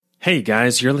Hey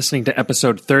guys, you're listening to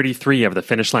episode 33 of the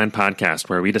Finish Line podcast,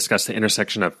 where we discuss the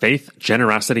intersection of faith,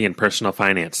 generosity, and personal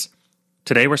finance.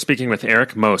 Today we're speaking with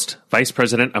Eric Most, Vice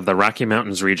President of the Rocky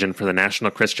Mountains region for the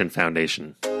National Christian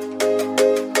Foundation.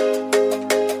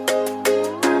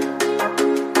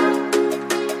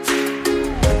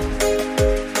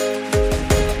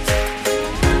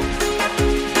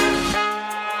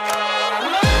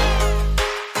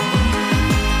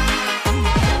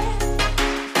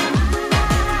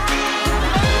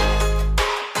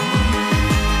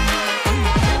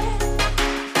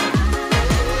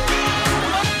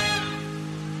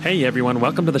 Hey everyone,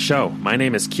 welcome to the show. My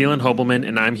name is Keelan Hobelman,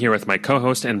 and I'm here with my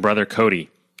co-host and brother Cody.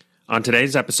 On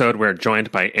today's episode, we're joined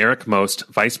by Eric Most,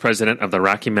 Vice President of the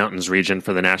Rocky Mountains region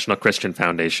for the National Christian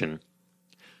Foundation.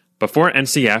 Before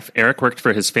NCF, Eric worked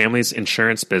for his family's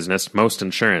insurance business, Most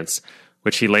Insurance,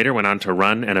 which he later went on to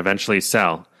run and eventually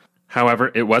sell.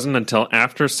 However, it wasn't until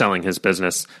after selling his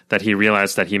business that he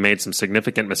realized that he made some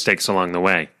significant mistakes along the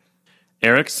way.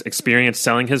 Eric's experience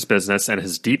selling his business and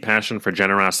his deep passion for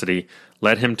generosity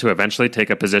led him to eventually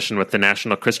take a position with the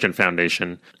National Christian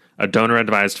Foundation, a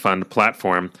donor-advised fund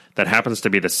platform that happens to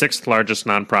be the sixth largest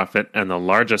nonprofit and the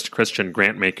largest Christian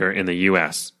grant maker in the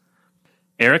U.S.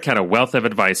 Eric had a wealth of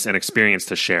advice and experience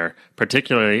to share,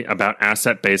 particularly about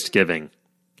asset-based giving.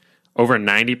 Over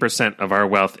 90% of our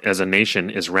wealth as a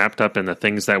nation is wrapped up in the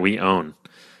things that we own.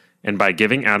 And by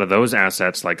giving out of those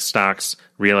assets like stocks,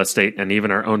 real estate, and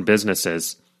even our own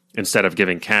businesses, instead of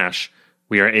giving cash,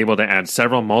 we are able to add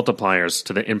several multipliers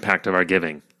to the impact of our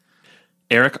giving.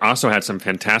 Eric also had some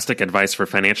fantastic advice for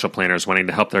financial planners wanting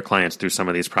to help their clients through some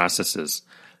of these processes.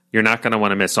 You're not going to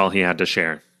want to miss all he had to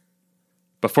share.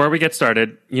 Before we get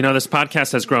started, this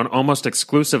podcast has grown almost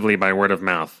exclusively by word of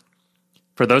mouth.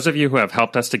 For those of you who have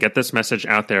helped us to get this message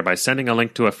out there by sending a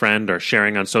link to a friend or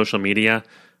sharing on social media,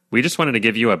 we just wanted to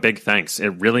give you a big thanks. It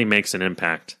really makes an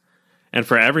impact. And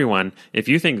for everyone, if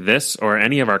you think this or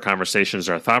any of our conversations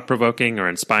are thought-provoking or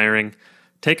inspiring,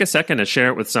 take a second to share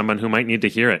it with someone who might need to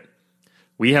hear it.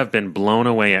 We have been blown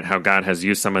away at how God has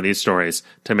used some of these stories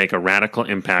to make a radical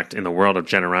impact in the world of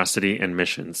generosity and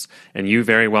missions, and you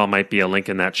very well might be a link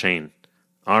in that chain.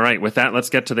 All right, with that, let's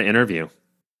get to the interview.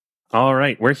 All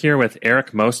right, we're here with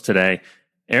Eric Most today.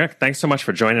 Eric, thanks so much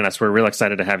for joining us. We're real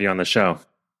excited to have you on the show.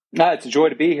 It's a joy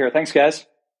to be here. Thanks, guys.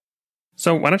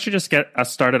 So why don't you just get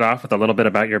us started off with a little bit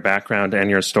about your background and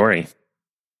your story?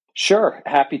 Sure,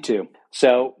 happy to.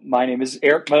 So my name is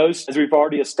Eric Most, as we've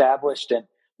already established, and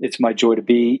it's my joy to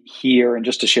be here and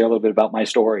just to share a little bit about my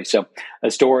story. So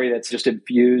a story that's just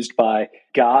infused by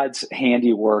God's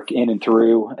handiwork in and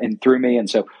through me, and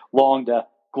so long to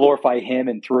glorify Him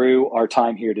and through our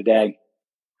time here today.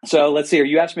 So let's see here.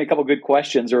 You asked me a couple good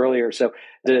questions earlier. So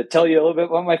to tell you a little bit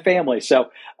about my family.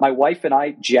 So my wife and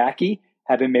I, Jackie,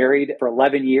 have been married for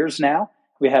 11 years now.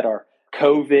 We had our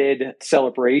COVID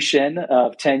celebration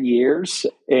of 10 years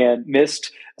and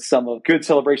missed some of good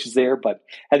celebrations there, but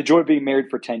had the joy of being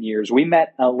married for 10 years. We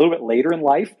met a little bit later in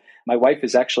life. My wife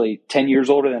is actually 10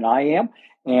 years older than I am,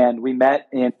 and we met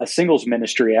in a singles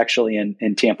ministry actually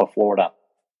in Tampa, Florida.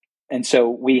 And so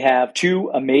we have two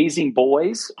amazing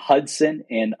boys, Hudson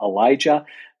and Elijah.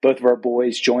 Both of our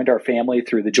boys joined our family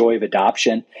through the joy of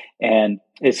adoption. And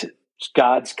it's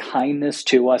God's kindness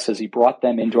to us as He brought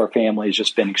them into our family has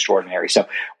just been extraordinary. So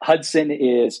Hudson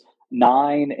is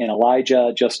 9 and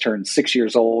Elijah just turned 6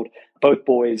 years old. Both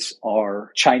boys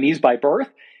are Chinese by birth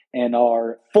and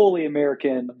are fully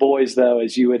American boys, though,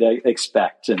 as you would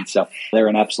expect. And so they're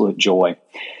an absolute joy.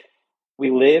 We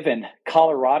live in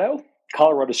Colorado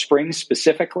Springs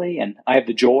specifically, and I have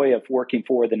the joy of working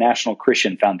for the National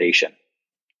Christian Foundation.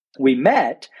 We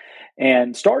met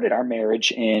and started our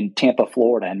marriage in Tampa,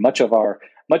 Florida, and much of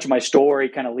my story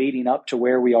kind of leading up to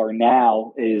where we are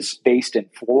now is based in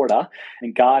Florida,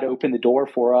 and God opened the door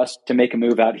for us to make a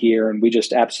move out here, and we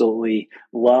just absolutely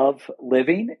love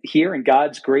living here in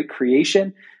God's great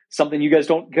creation, something you guys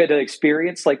don't get to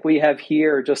experience like we have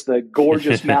here, just the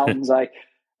gorgeous mountains.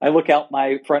 I look out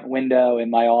my front window in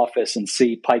my office and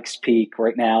see Pikes Peak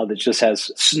right now that just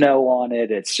has snow on it.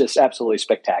 It's just absolutely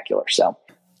spectacular. So,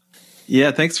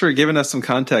 yeah, thanks for giving us some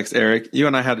context, Eric. You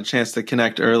and I had a chance to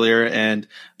connect earlier, and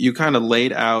you kind of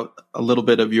laid out a little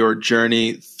bit of your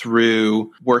journey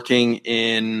through working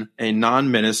in a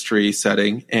non-ministry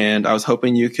setting, and I was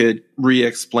hoping you could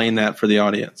re-explain that for the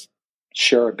audience.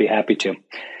 Sure, I'd be happy to.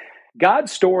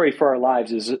 God's story for our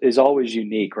lives is always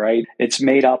unique, right? It's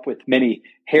made up with many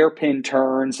hairpin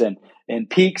turns and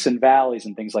peaks and valleys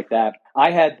and things like that.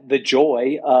 I had the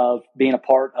joy of being a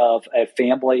part of a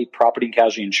family property and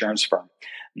casualty insurance firm.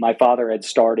 My father had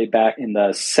started back in the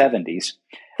 70s.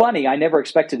 Funny, I never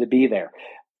expected to be there.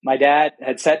 my dad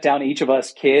had sat down each of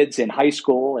us kids in high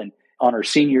school and on our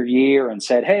senior year and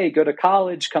said, hey, go to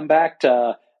college, come back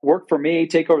to work for me,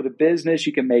 take over the business,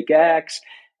 you can make X.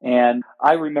 And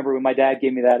I remember when my dad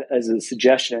gave me that as a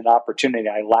suggestion and opportunity,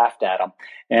 I laughed at him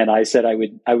and I said I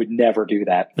would never do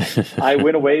that. I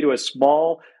went away to a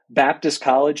small Baptist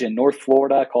college in North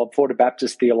Florida called Florida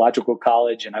Baptist Theological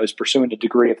College, and I was pursuing a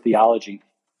degree of theology.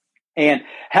 And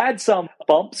had some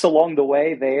bumps along the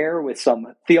way there with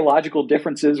some theological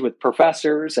differences with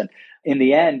professors. And in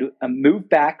the end, I moved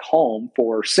back home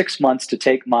for 6 months to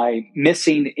take my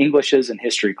missing Englishes and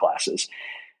history classes.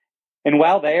 And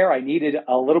while there, I needed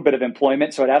a little bit of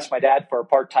employment. So I'd asked my dad for a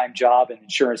part-time job in an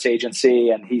insurance agency,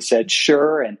 and he said,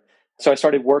 sure. And so I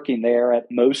started working there at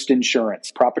Most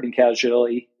Insurance, property and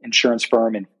casualty insurance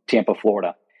firm in Tampa,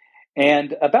 Florida.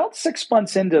 And about 6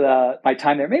 months into my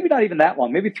time there, maybe not even that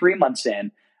long, maybe 3 months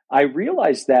in, I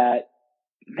realized that,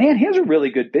 man, he has a really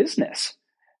good business.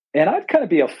 And I'd kind of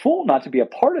be a fool not to be a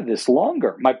part of this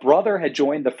longer. My brother had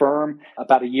joined the firm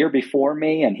about a year before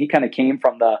me, and he kind of came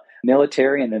from the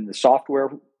military and then the software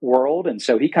world. And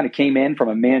so he kind of came in from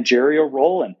a managerial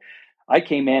role, and I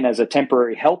came in as a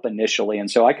temporary help initially. And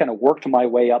so I kind of worked my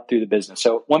way up through the business.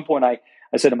 So at one point I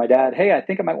said to my dad, hey, I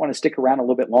think I might want to stick around a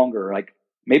little bit longer, like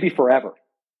maybe forever.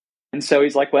 And so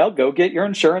he's like, well, go get your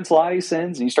insurance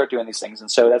license and you start doing these things.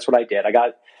 And so that's what I did. I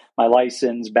got my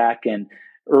license back in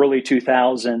early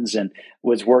 2000s and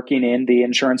was working in the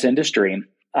insurance industry.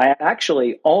 I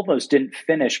actually almost didn't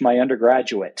finish my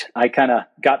undergraduate. I kind of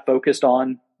got focused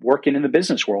on working in the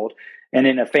business world, and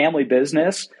in a family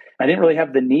business, I didn't really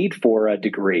have the need for a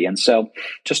degree. And so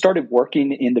just started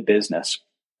working in the business.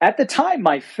 At the time,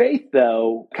 my faith,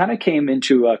 though, kind of came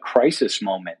into a crisis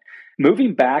moment.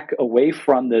 Moving back away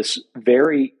from this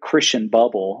very Christian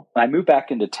bubble, I moved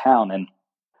back into town, and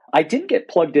I didn't get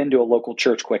plugged into a local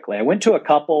church quickly. I went to a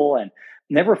couple and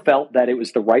never felt that it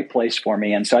was the right place for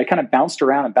me. And so I kind of bounced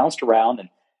around and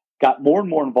got more and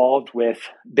more involved with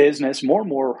business, more and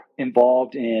more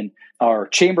involved in our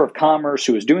Chamber of Commerce,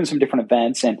 who was doing some different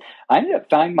events. And I ended up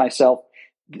finding myself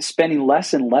spending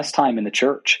less and less time in the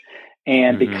church.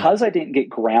 And because I didn't get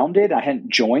grounded, I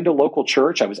hadn't joined a local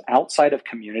church, I was outside of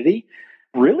community,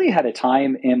 really had a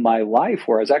time in my life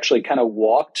where I was actually kind of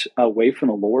walked away from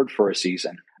the Lord for a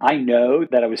season. I know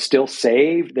that I was still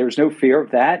saved. There was no fear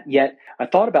of that. Yet I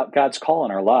thought about God's call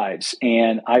in our lives,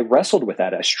 and I wrestled with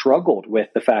that. I struggled with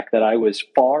the fact that I was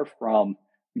far from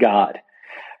God.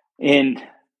 In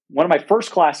one of my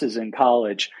first classes in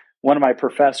college, one of my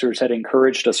professors had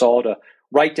encouraged us all to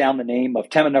write down the name of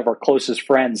 10 of our closest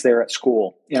friends there at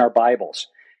school in our Bibles.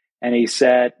 And he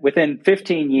said, within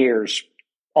 15 years,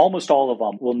 almost all of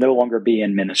them will no longer be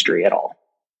in ministry at all.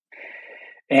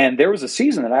 And there was a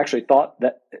season that I actually thought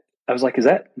that, I was like, is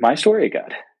that my story of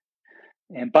God?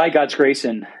 And by God's grace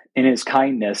and in his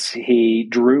kindness, he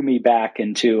drew me back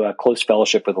into a close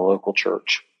fellowship with a local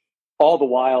church. All the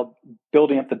while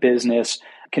building up the business,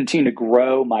 continue to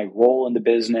grow my role in the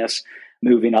business,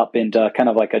 moving up into kind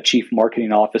of like a chief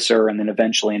marketing officer, and then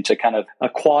eventually into kind of a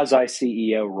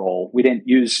quasi-CEO role. We didn't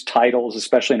use titles,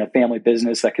 especially in a family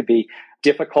business. That could be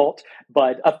difficult,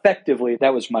 but effectively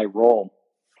that was my role.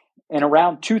 And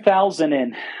around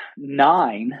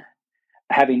 2009,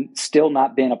 having still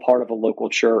not been a part of a local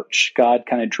church, God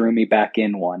kind of drew me back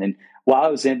in one. And while I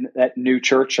was in that new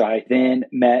church, I then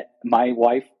met my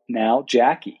wife now,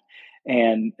 Jackie.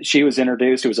 And she was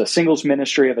introduced. It was a singles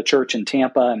ministry of a church in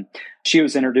Tampa. And she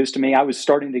was introduced to me. I was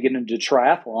starting to get into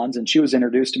triathlons, and she was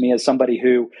introduced to me as somebody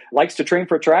who likes to train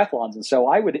for triathlons. And so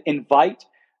I would invite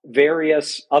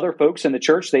various other folks in the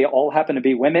church, they all happen to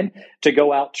be women, to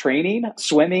go out training,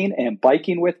 swimming, and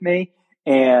biking with me.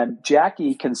 And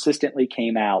Jackie consistently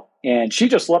came out, and she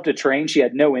just loved to train. She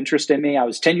had no interest in me. I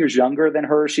was 10 years younger than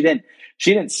her. She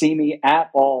didn't see me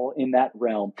at all in that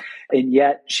realm. And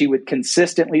yet she would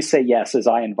consistently say yes as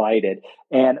I invited.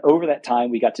 And over that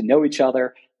time, we got to know each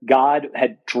other. God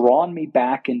had drawn me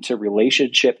back into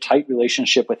tight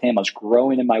relationship with him. I was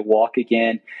growing in my walk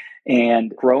again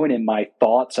and growing in my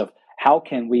thoughts of how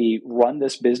can we run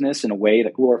this business in a way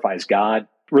that glorifies God.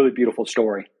 Really beautiful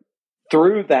story.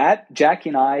 Through that, Jackie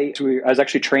and I was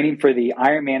actually training for the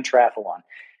Ironman triathlon.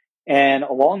 And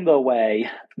along the way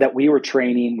that we were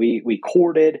training, we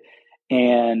courted,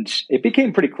 and it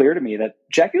became pretty clear to me that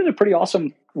Jackie was a pretty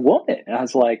awesome woman. And I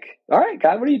was like, all right,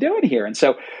 God, what are you doing here? And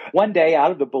so one day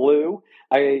out of the blue,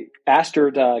 I asked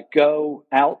her to go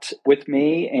out with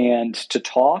me and to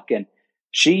talk. And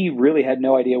she really had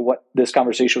no idea what this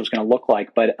conversation was going to look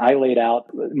like, but I laid out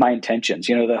my intentions,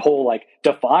 the whole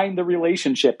define the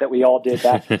relationship that we all did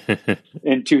back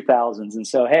in 2000s. And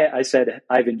so, hey, I said,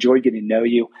 I've enjoyed getting to know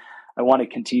you. I want to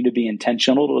continue to be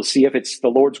intentional to see if it's the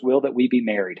Lord's will that we be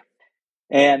married.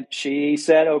 And she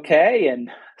said, okay.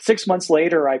 And 6 months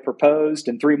later, I proposed.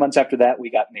 And 3 months after that, we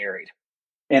got married.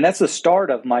 And that's the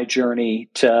start of my journey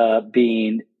to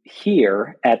being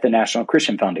here at the National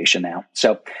Christian Foundation now.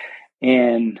 So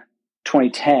in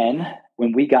 2010,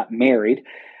 when we got married,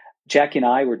 Jackie and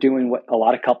I were doing what a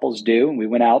lot of couples do. And we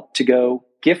went out to go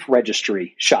gift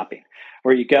registry shopping,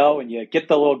 where you go and you get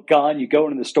the little gun, you go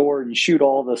into the store and you shoot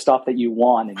all the stuff that you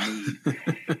want and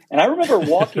need. And I remember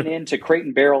walking into Crate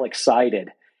and Barrel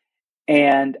excited.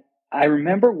 And I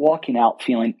remember walking out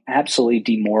feeling absolutely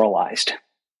demoralized.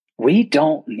 We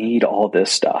don't need all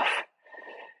this stuff.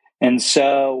 And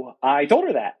so I told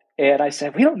her that. And I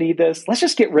said, we don't need this. Let's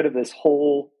just get rid of this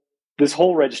whole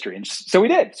registry. And so we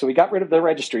did. So we got rid of the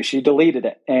registry. She deleted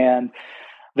it. And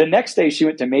the next day she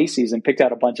went to Macy's and picked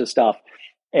out a bunch of stuff.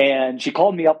 And she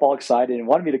called me up all excited and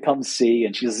wanted me to come see.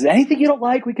 And she says, anything you don't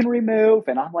like, we can remove.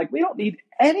 And I'm like, we don't need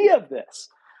any of this.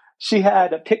 She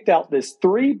had picked out this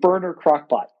 3-burner crock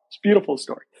pot. It's a beautiful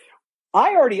story.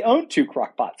 I already owned 2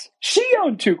 crock pots. She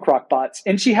owned 2 crock pots,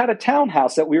 and she had a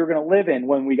townhouse that we were going to live in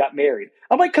when we got married.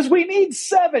 I'm like, because we need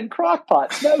 7 crock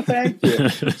pots. No, thank you.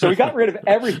 So we got rid of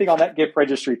everything on that gift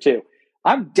registry too.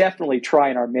 I'm definitely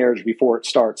trying our marriage before it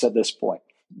starts at this point.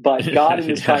 But God in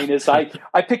his kindness, I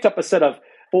picked up a set of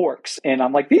forks, and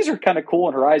I'm like, these are kind of cool.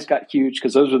 And her eyes got huge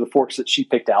because those are the forks that she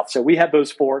picked out. So we had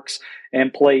those forks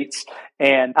and plates.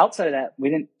 And outside of that, we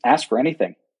didn't ask for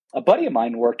anything. A buddy of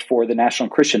mine worked for the National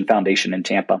Christian Foundation in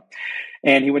Tampa,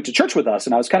 and he went to church with us,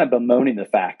 and I was kind of bemoaning the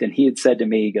fact. And he had said to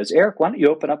me, he goes, Eric, why don't you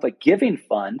open up a giving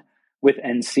fund with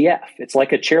NCF? It's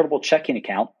like a charitable checking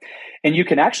account, and you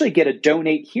can actually get a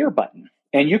donate here button,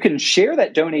 and you can share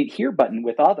that donate here button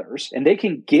with others, and they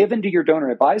can give into your donor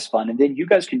advised fund, and then you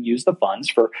guys can use the funds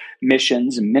for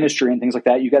missions and ministry and things like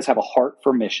that. You guys have a heart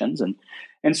for missions,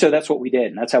 and so that's what we did,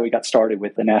 and that's how we got started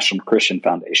with the National Christian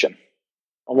Foundation.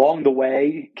 Along the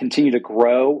way, continue to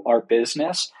grow our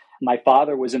business. My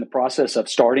father was in the process of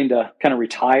starting to kind of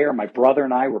retire. My brother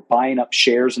and I were buying up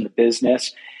shares in the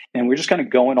business, and we're just kind of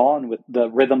going on with the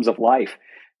rhythms of life.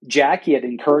 Jackie had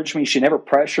encouraged me. She never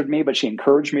pressured me, but she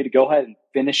encouraged me to go ahead and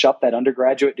finish up that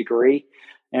undergraduate degree.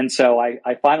 And so I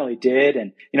finally did.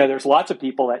 And, there's lots of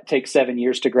people that take 7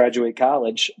 years to graduate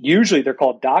college. Usually they're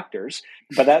called doctors,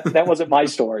 but that wasn't my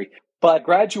story. But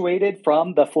graduated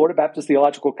from the Florida Baptist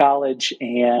Theological College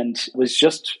and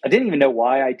I didn't even know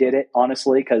why I did it,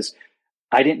 honestly, because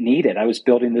I didn't need it. I was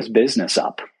building this business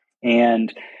up.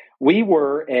 And we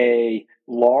were a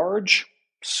large,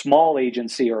 small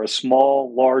agency or a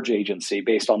small, large agency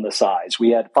based on the size. We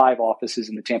had 5 offices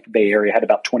in the Tampa Bay area, had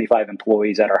about 25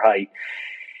 employees at our height.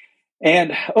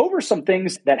 And over some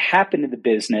things that happened in the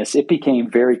business, it became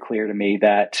very clear to me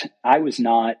that I was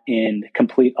not in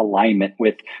complete alignment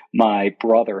with my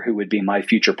brother, who would be my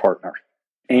future partner.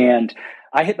 And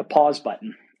I hit the pause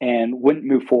button and wouldn't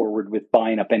move forward with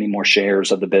buying up any more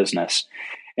shares of the business.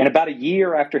 And about a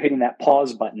year after hitting that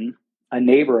pause button, a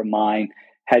neighbor of mine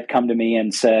had come to me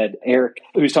and said, Eric,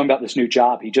 he was talking about this new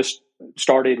job. He just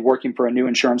started working for a new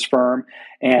insurance firm,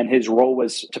 and his role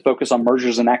was to focus on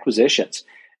mergers and acquisitions.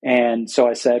 And so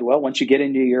I said, well, once you get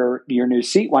into your new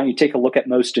seat, why don't you take a look at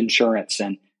Most Insurance?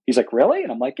 And he's like, really?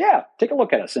 And I'm like, yeah, take a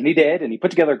look at us. And he did. And he put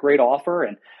together a great offer.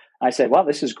 And I said, wow,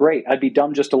 this is great. I'd be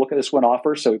dumb just to look at this one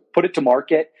offer. So we put it to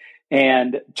market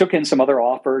and took in some other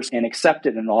offers and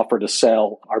accepted an offer to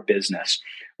sell our business,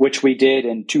 which we did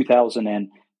in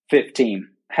 2015.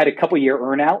 Had a couple-year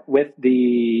earnout with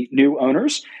the new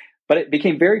owners, but it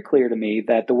became very clear to me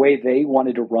that the way they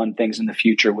wanted to run things in the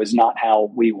future was not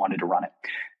how we wanted to run it.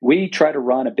 We try to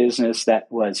run a business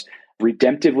that was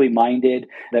redemptively minded,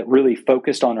 that really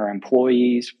focused on our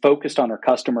employees, focused on our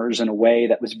customers in a way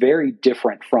that was very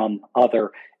different from other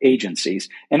agencies.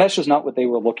 And that's just not what they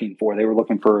were looking for. They were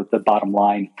looking for the bottom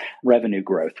line revenue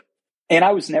growth. And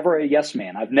I was never a yes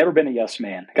man. I've never been a yes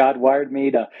man. God wired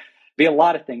me to be a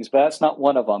lot of things, but that's not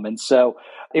one of them. And so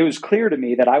it was clear to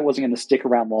me that I wasn't going to stick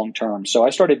around long term. So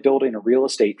I started building a real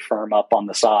estate firm up on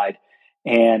the side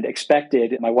and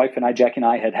expected, my wife and I, Jackie and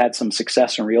I, had some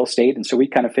success in real estate. And so we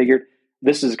kind of figured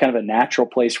this is kind of a natural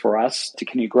place for us to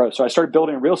continue to grow. So I started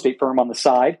building a real estate firm on the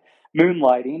side,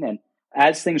 moonlighting. And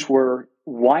as things were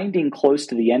winding close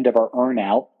to the end of our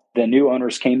earnout, the new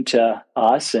owners came to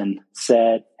us and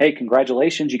said, hey,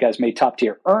 congratulations, you guys made top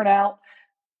tier earnout.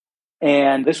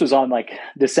 And this was on like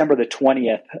December the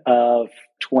 20th of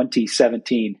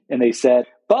 2017. And they said,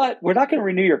 but we're not going to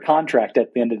renew your contract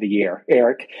at the end of the year,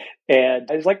 Eric. And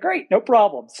I was like, great, no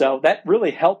problem. So that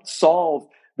really helped solve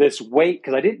this weight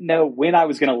because I didn't know when I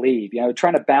was going to leave,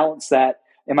 trying to balance that.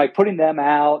 Am I putting them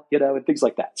out, and things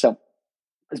like that. So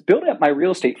was building up my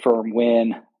real estate firm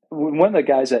when one of the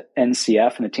guys at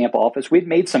NCF in the Tampa office, we'd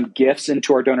made some gifts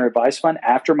into our donor advised fund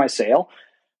after my sale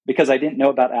because I didn't know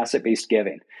about asset-based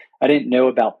giving. I didn't know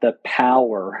about the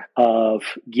power of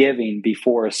giving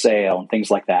before a sale and things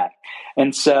like that.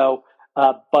 And so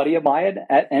a buddy of mine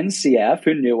at NCF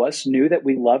who knew us knew that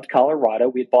we loved Colorado.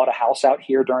 We'd bought a house out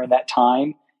here during that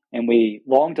time, and we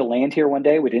longed to land here one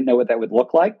day. We didn't know what that would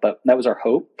look like, but that was our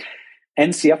hope.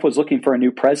 NCF was looking for a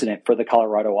new president for the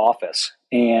Colorado office.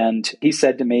 And he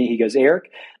said to me, he goes,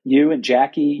 Eric, you and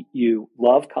Jackie, you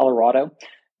love Colorado.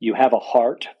 You have a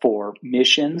heart for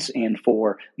missions and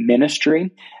for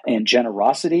ministry and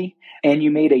generosity, and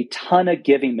you made a ton of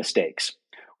giving mistakes.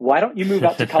 Why don't you move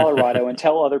out to Colorado and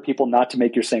tell other people not to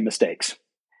make your same mistakes?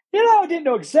 I didn't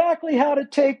know exactly how to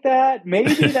take that.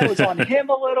 Maybe that was on him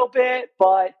a little bit,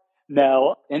 but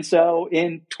no. And so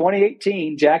in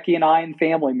 2018, Jackie and I and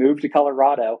family moved to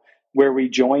Colorado, where we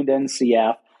joined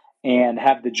NCF and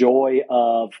have the joy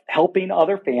of helping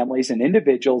other families and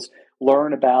individuals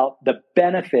learn about the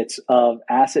benefits of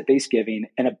asset-based giving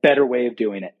and a better way of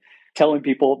doing it. Telling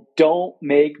people, don't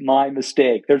make my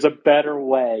mistake. There's a better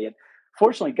way. And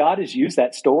fortunately, God has used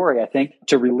that story, I think,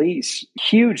 to release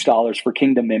huge dollars for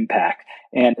kingdom impact.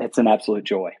 And it's an absolute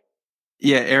joy.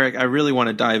 Yeah, Eric, I really want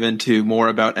to dive into more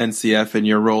about NCF and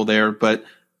your role there, but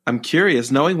I'm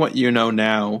curious, knowing what you know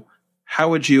now, how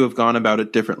would you have gone about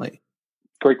it differently?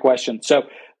 Great question. So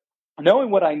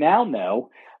knowing what I now know,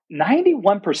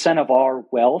 91% of our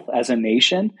wealth as a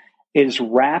nation is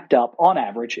wrapped up, on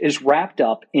average, is wrapped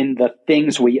up in the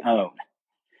things we own.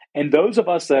 And those of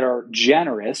us that are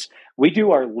generous, we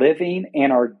do our living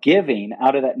and our giving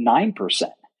out of that 9%.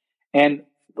 And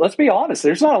let's be honest,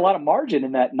 there's not a lot of margin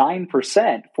in that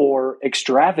 9% for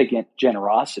extravagant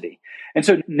generosity. And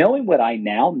so knowing what I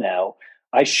now know,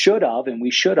 I should have, and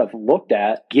we should have looked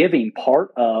at giving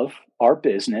part of our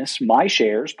business,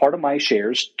 part of my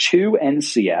shares to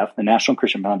NCF, the National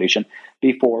Christian Foundation,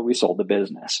 before we sold the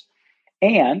business.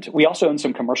 And we also own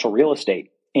some commercial real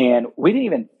estate. And we didn't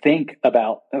even think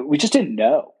about, we just didn't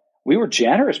know. We were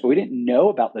generous, but we didn't know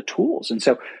about the tools. And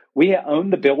so we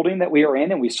owned the building that we were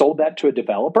in, and we sold that to a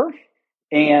developer.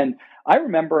 And I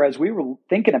remember as we were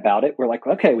thinking about it, we're like,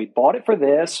 okay, we bought it for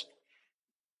this.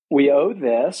 We owe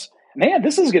this. Man,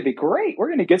 this is going to be great. We're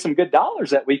going to get some good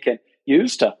dollars that we can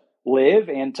use to live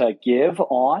and to give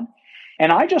on.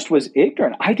 And I just was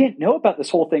ignorant. I didn't know about this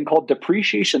whole thing called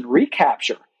depreciation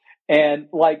recapture. And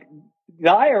like the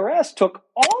IRS took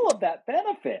all of that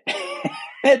benefit.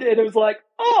 And it was like,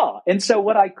 oh. And so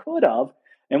what I could have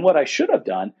and what I should have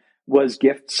done was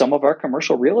gift some of our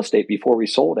commercial real estate before we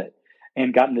sold it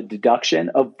and gotten the deduction,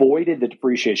 avoided the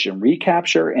depreciation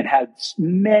recapture, and had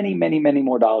many, many, many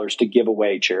more dollars to give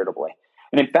away charitably.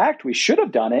 And in fact, we should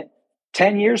have done it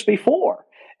 10 years before.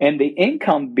 And the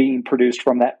income being produced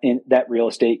from that real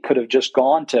estate could have just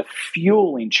gone to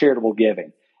fueling charitable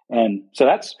giving. And so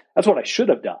that's what I should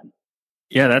have done.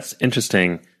 Yeah, that's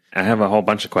interesting. I have a whole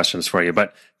bunch of questions for you,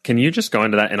 but can you just go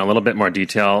into that in a little bit more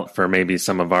detail for maybe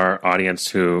some of our audience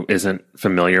who isn't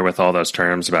familiar with all those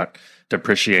terms about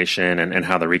depreciation and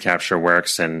how the recapture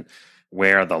works and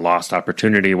where the lost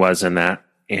opportunity was in that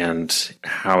and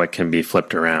how it can be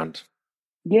flipped around?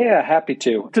 Yeah, happy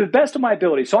to the best of my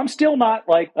ability. So I'm still not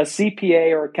like a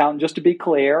CPA or accountant, just to be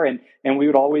clear. And we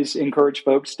would always encourage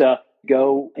folks to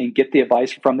go and get the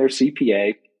advice from their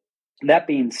CPA. That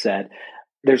being said,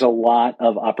 there's a lot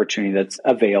of opportunity that's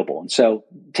available. And so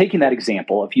taking that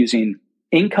example of using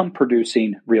income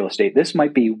producing real estate, this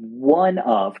might be one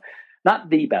of, not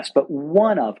the best, but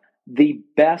one of the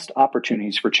best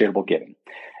opportunities for charitable giving.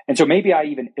 And so maybe I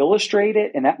even illustrate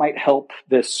it, and that might help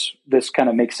this kind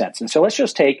of make sense. And so let's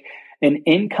just take an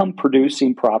income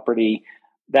producing property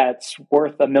that's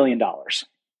worth $1 million.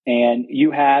 And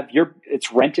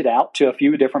it's rented out to a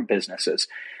few different businesses.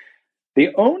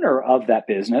 The owner of that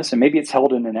business, and maybe it's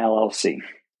held in an LLC,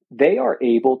 they are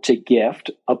able to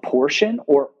gift a portion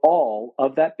or all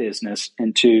of that business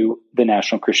into the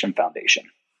National Christian Foundation.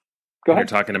 Go ahead.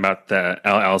 You're talking about the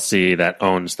LLC that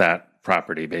owns that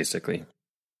property, basically.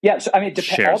 Yeah, so I mean,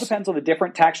 it all depends on the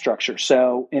different tax structures.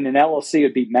 So in an LLC, it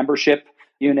would be membership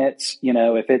units.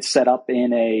 If it's set up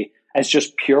as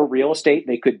just pure real estate,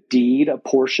 they could deed a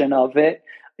portion of it.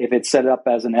 If it's set up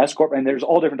as an S corp, and there's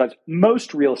all different types.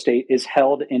 Most real estate is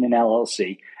held in an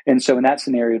LLC, and so in that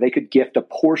scenario, they could gift a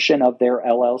portion of their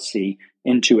LLC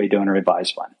into a donor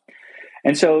advised fund.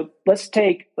 And so let's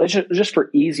just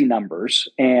for easy numbers,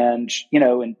 and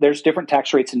there's different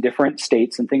tax rates in different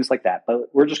states and things like that. But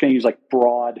we're just going to use like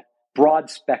broad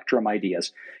spectrum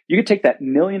ideas. You could take that $1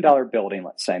 million building,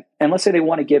 let's say, and let's say they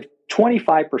want to give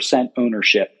 25%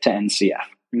 ownership to NCF.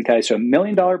 Okay, so $1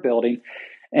 million building,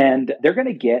 and they're going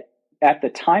to get at the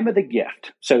time of the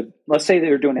gift. So let's say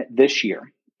they're doing it this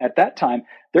year. At that time,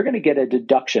 they're going to get a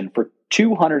deduction for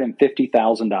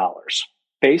 $250,000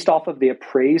 based off of the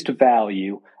appraised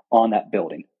value on that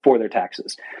building for their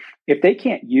taxes. If they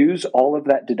can't use all of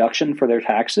that deduction for their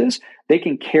taxes, they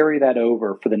can carry that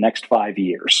over for the next 5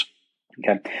 years.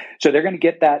 Okay, so they're going to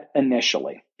get that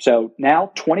initially. So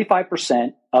now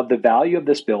 25% of the value of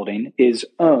this building is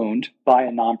owned by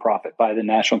a nonprofit, by the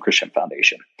National Christian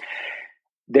Foundation.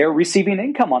 They're receiving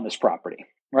income on this property,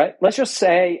 right? Let's just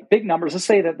say big numbers. Let's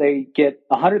say that they get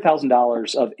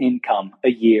 $100,000 of income a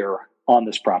year on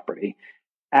this property.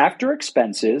 After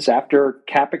expenses, after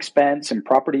cap expense and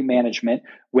property management,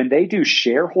 when they do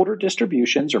shareholder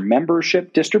distributions or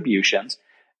membership distributions,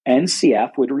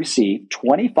 NCF would receive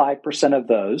 25% of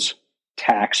those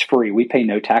tax-free. We pay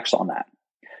no tax on that.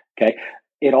 Okay.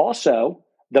 It also,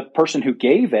 the person who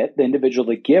gave it, the individual,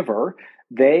 the giver,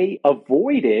 they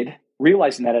avoided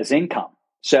realizing that as income.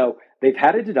 So they've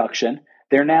had a deduction.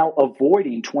 They're now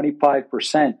avoiding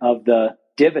 25% of the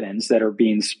dividends that are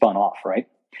being spun off, right?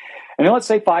 And then let's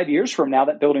say 5 years from now,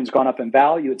 that building's gone up in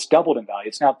value. It's doubled in value.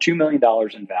 It's now $2 million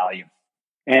in value.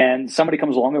 And somebody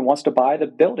comes along and wants to buy the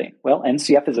building. Well,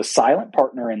 NCF is a silent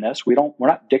partner in this. We're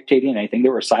not dictating anything. They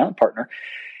were a silent partner.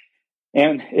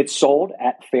 And it's sold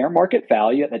at fair market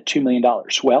value at $2 million.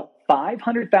 Well,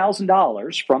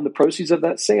 $500,000 from the proceeds of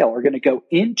that sale are going to go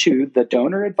into the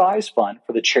donor advised fund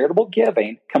for the charitable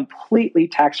giving, completely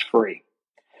tax-free.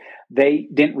 They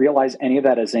didn't realize any of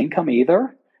that as income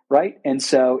either, right? And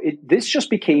so this just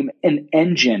became an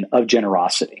engine of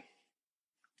generosity.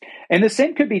 And the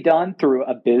same could be done through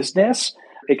a business.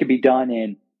 It could be done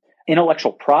in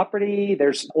intellectual property.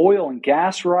 There's oil and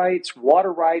gas rights,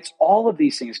 water rights. All of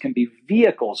these things can be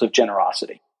vehicles of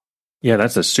generosity. Yeah,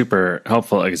 that's a super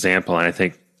helpful example. And I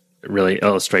think it really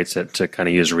illustrates it to kind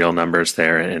of use real numbers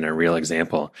there in a real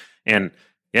example. And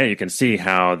yeah, you can see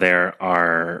how there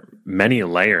are many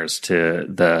layers to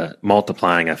the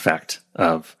multiplying effect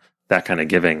of that kind of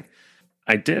giving.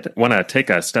 I did want to take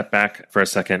a step back for a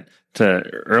second to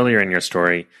earlier in your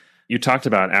story. You talked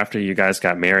about after you guys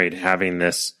got married, having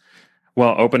this,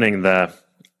 opening the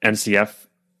NCF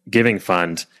giving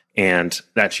fund, and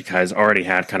that you guys already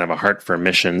had kind of a heart for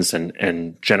missions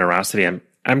and generosity.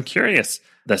 I'm curious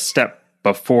the step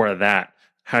before that,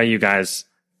 how you guys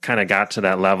kind of got to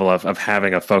that level of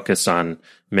having a focus on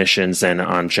missions and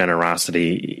on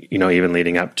generosity, even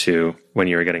leading up to when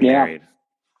you were getting married.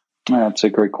 That's a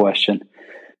great question.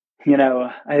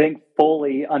 I think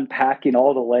fully unpacking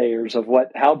all the layers of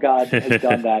how God has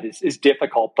done that is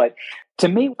difficult. But to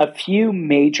me, a few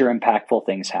major impactful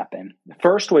things happened. The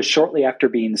first was shortly after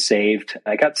being saved.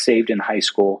 I got saved in high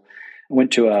school,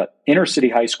 went to a inner city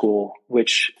high school,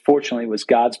 which fortunately was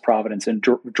God's providence and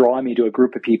drawing me to a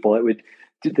group of people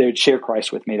they would share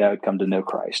Christ with me, that would come to know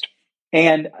Christ.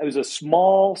 And it was a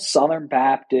small Southern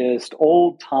Baptist,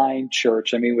 old-time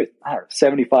church, with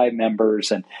 75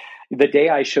 members. And the day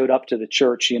I showed up to the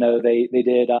church, they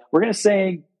did, we're going to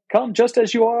sing, "Come Just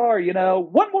As You Are,"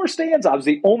 one more stanza. I was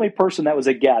the only person that was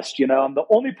a guest, I'm the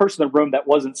only person in the room that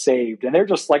wasn't saved. And they're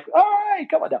just like, all right,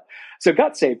 come on down. So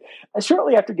got saved. And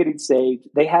shortly after getting saved,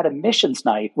 they had a missions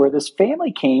night where this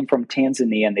family came from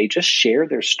Tanzania, and they just shared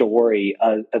their story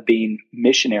of being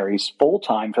missionaries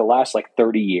full-time for the last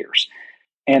 30 years.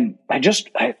 And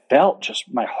I felt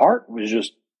my heart was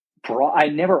just I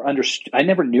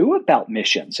never knew about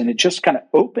missions, and it just kind of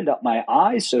opened up my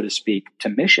eyes, so to speak, to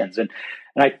missions. And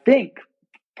I think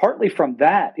partly from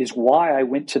that is why I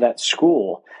went to that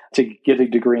school to get a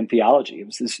degree in theology. It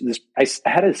was I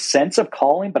had a sense of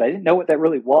calling, but I didn't know what that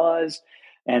really was.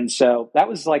 And so that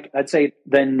was I'd say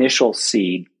the initial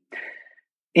seed.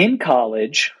 In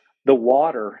college, the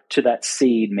water to that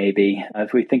seed, maybe,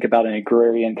 if we think about an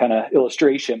agrarian kind of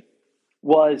illustration,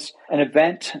 was an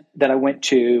event that I went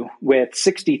to with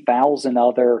 60,000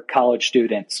 other college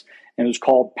students. And it was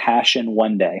called Passion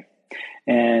One Day.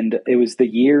 And it was the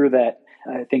year that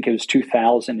I think it was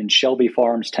 2000 in Shelby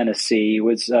Farms, Tennessee. It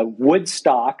was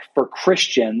Woodstock for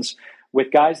Christians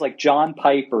with guys like John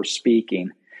Piper speaking.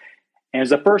 And it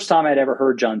was the first time I'd ever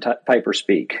heard John Piper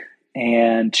speak.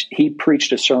 And he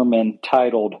preached a sermon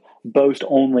titled "Boast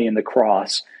Only in the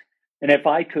Cross." And if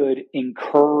I could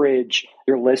encourage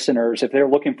your listeners, if they're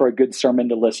looking for a good sermon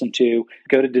to listen to,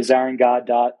 go to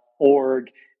desiringgod.org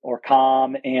or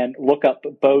com and look up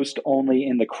 "Boast Only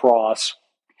in the Cross."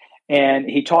 And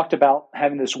he talked about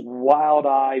having this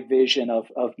wild-eye vision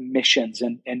of missions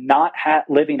and not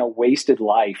living a wasted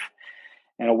life.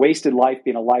 And a wasted life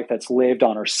being a life that's lived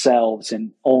on ourselves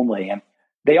and only. And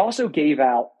they also gave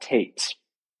out tapes,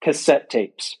 cassette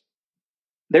tapes.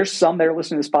 There's some that are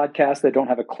listening to this podcast that don't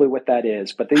have a clue what that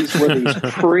is, but these were these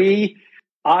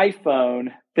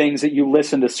pre-iPhone things that you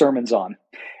listen to sermons on.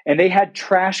 And they had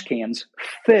trash cans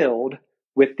filled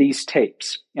with these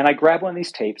tapes. And I grabbed one of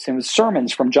these tapes, and it was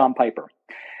sermons from John Piper.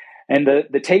 And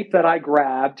the tape that I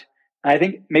grabbed, I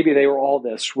think maybe they were all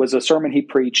this, was a sermon he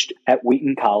preached at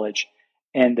Wheaton College.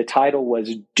 And the title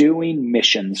was Doing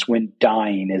Missions When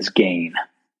Dying is Gain.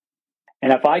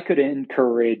 And if I could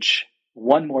encourage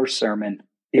one more sermon,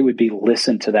 it would be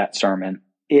listen to that sermon.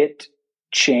 It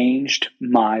changed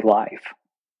my life.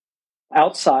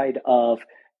 Outside of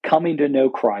coming to know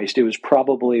Christ, it was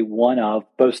probably one of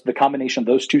both the combination of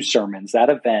those two sermons, that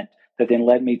event that then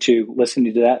led me to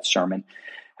listening to that sermon,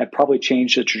 had probably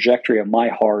changed the trajectory of my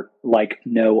heart like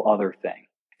no other thing.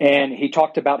 And he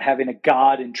talked about having a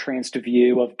God-entranced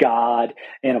view of God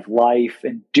and of life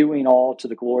and doing all to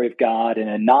the glory of God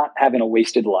and not having a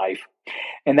wasted life.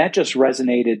 And that just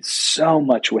resonated so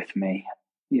much with me.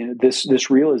 You know,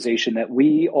 this realization that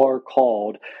we are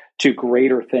called to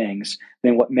greater things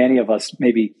than what many of us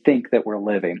maybe think that we're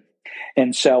living.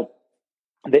 And so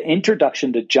the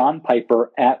introduction to John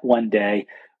Piper at One Day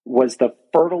was the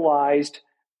fertilized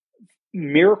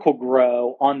miracle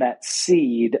grow on that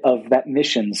seed of that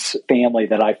missions family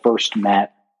that I first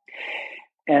met.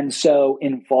 And so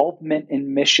involvement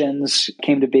in missions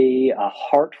came to be, a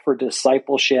heart for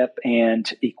discipleship and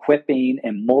equipping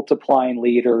and multiplying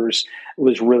leaders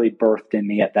was really birthed in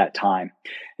me at that time.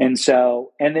 And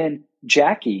then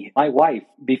Jackie, my wife,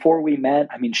 before we met,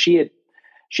 I mean, she'd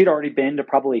already been to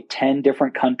probably 10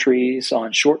 different countries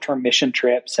on short-term mission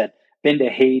trips, had been to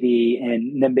Haiti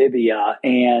and Namibia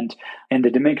and the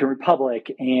Dominican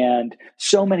Republic and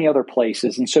so many other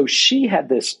places. And so she had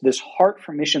this heart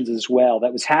for missions as well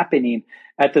that was happening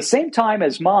at the same time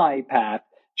as my path,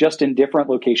 just in different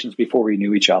locations before we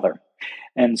knew each other.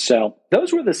 And so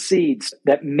those were the seeds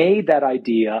that made that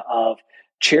idea of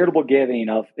charitable giving,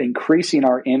 of increasing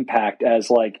our impact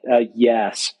as like a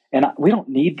yes. And we don't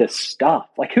need this stuff.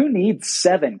 Like, who needs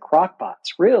 7 crock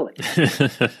pots, really?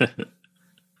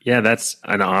 Yeah, that's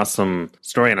an awesome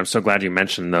story. And I'm so glad you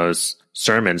mentioned those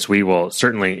sermons. We will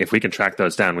certainly, if we can track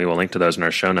those down, we will link to those in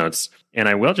our show notes. And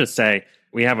I will just say,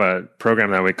 we have a program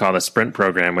that we call the Sprint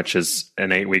program, which is an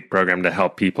 8-week program to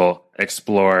help people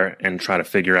explore and try to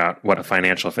figure out what a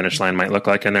financial finish line might look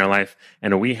like in their life.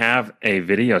 And we have a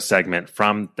video segment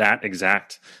from that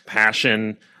exact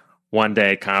Passion One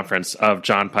Day conference of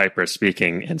John Piper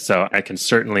speaking. And so I can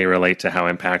certainly relate to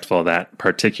how impactful that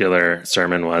particular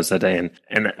sermon was that day.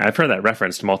 And I've heard that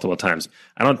referenced multiple times.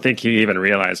 I don't think he even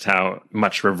realized how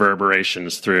much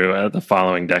reverberations through the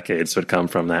following decades would come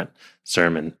from that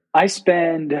sermon. I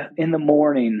spend in the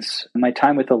mornings my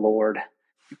time with the Lord.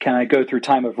 Kind of go through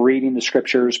time of reading the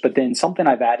scriptures, but then something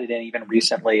I've added in even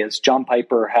recently is John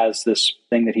Piper has this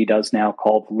thing that he does now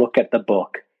called Look at the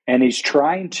Book. And he's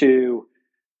trying to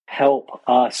help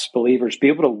us believers be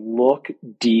able to look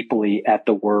deeply at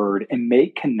the word and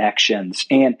make connections.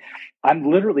 And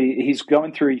he's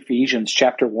going through Ephesians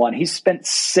chapter 1. He's spent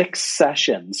 6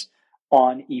 sessions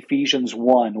on Ephesians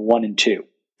 1 and 2.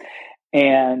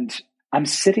 And I'm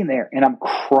sitting there and I'm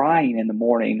crying in the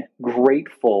morning,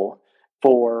 grateful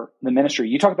for the ministry.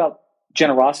 You talk about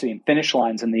generosity and finish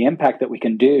lines and the impact that we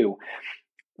can do.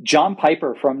 John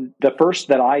Piper, from the first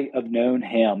that I have known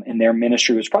him in their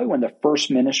ministry, was probably one of the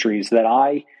first ministries that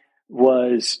I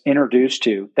was introduced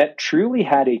to that truly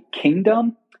had a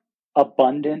kingdom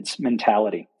abundance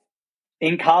mentality.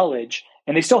 In college,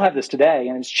 and they still have this today,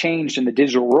 and it's changed in the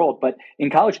digital world, but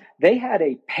in college, they had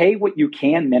a pay what you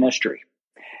can ministry.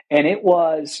 And it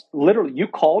was literally, you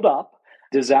called up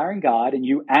desiring God and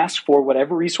you asked for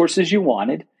whatever resources you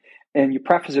wanted. And you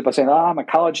preface it by saying, I'm a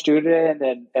college student.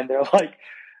 And they're like,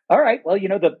 all right, well,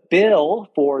 the bill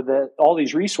for all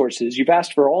these resources, you've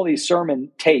asked for all these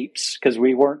sermon tapes because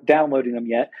we weren't downloading them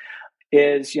yet,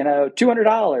 is,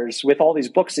 $200 with all these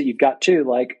books that you've got too.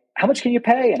 Like, how much can you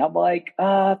pay? And I'm like,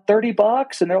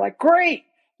 $30. And they're like, great,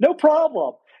 no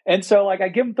problem. And so I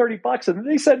give them $30 and then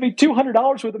they send me $200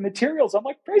 worth of materials. I'm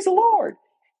like, praise the Lord.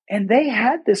 And they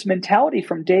had this mentality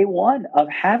from day one of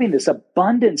having this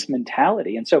abundance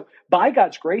mentality. And so by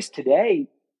God's grace today,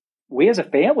 we as a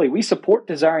family, we support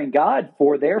Desiring God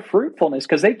for their fruitfulness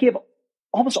because they give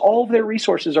almost all of their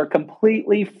resources are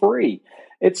completely free.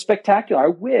 It's spectacular. I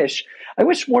wish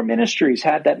more ministries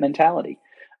had that mentality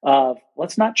of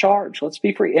let's not charge, let's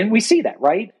be free. And we see that,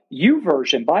 right?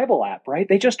 YouVersion Bible app, right?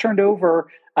 They just turned over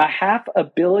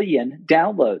 500 million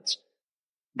downloads.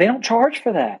 They don't charge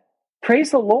for that.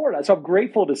 Praise the Lord. So I'm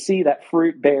grateful to see that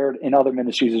fruit bared in other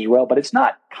ministries as well, but it's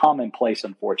not commonplace,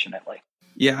 unfortunately.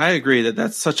 Yeah, I agree that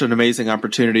that's such an amazing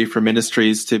opportunity for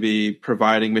ministries to be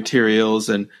providing materials.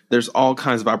 And there's all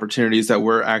kinds of opportunities that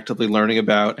we're actively learning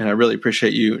about. And I really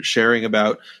appreciate you sharing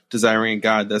about Desiring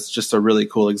God. That's just a really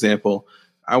cool example.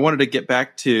 I wanted to get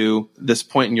back to this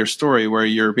point in your story where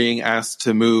you're being asked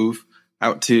to move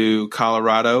out to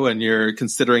Colorado and you're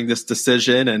considering this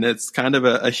decision. And it's kind of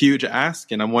a huge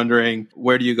ask. And I'm wondering,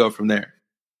 where do you go from there?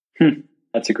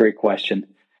 That's a great question.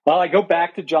 Well, I go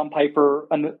back to John Piper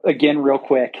again real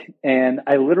quick, and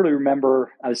I literally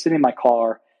remember I was sitting in my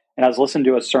car and I was listening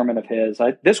to a sermon of his.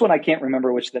 This one I can't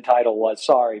remember which the title was,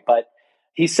 sorry, but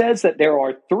he says that there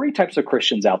are three types of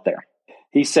Christians out there.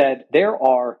 He said there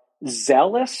are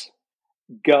zealous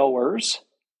goers,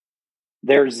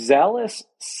 there's zealous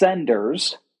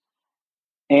senders,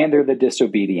 and they're the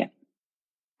disobedient.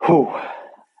 Whew.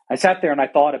 I sat there and I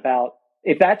thought about,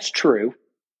 if that's true,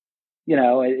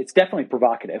 it's definitely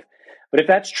provocative, but if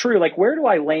that's true, like, where do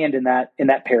I land in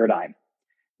that paradigm?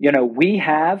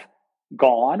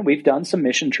 We've done some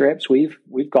mission trips. We've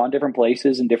gone different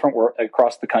places and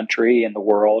across the country and the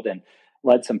world, and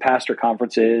led some pastor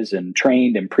conferences and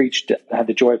trained and preached, had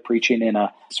the joy of preaching in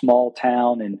a small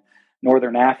town in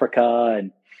Northern Africa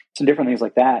and some different things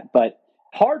like that. But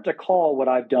hard to call what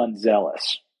I've done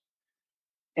zealous.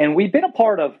 And we've been a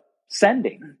part of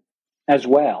sending as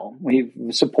well.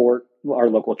 We support our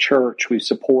local church. We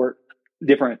support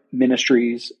different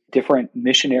ministries, different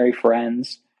missionary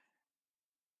friends.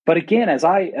 But again, as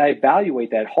I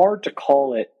evaluate that, hard to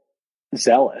call it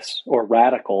zealous or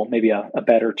radical, maybe a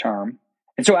better term.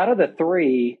 And so out of the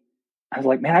three, I was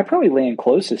like, man, I probably land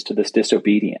closest to this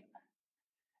disobedient.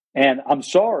 And I'm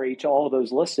sorry to all of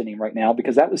those listening right now,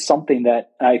 because that was something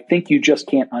that I think you just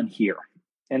can't unhear.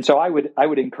 And so I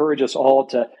would encourage us all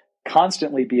to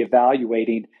constantly be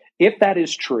evaluating if that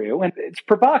is true. And it's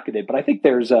provocative, but I think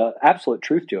there's an absolute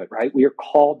truth to it, right? We are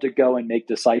called to go and make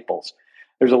disciples.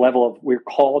 There's a level of, we're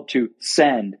called to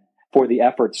send for the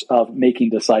efforts of making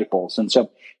disciples. And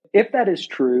so if that is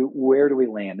true, where do we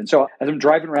land? And so as I'm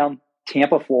driving around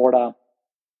Tampa, Florida,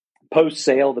 post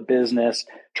sale the business,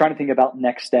 trying to think about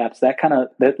next steps,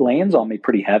 that lands on me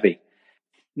pretty heavy.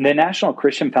 The National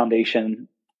Christian Foundation,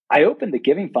 I opened the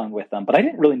giving fund with them, but I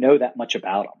didn't really know that much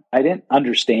about them. I didn't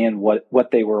understand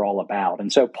what they were all about.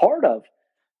 And so part of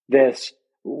this,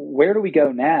 where do we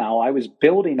go now? I was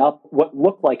building up what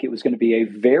looked like it was going to be a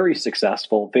very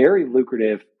successful, very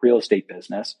lucrative real estate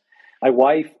business. My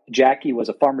wife, Jackie, was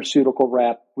a pharmaceutical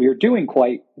rep. We were doing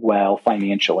quite well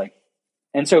financially.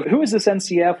 And so who is this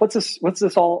NCF? What's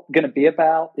this all going to be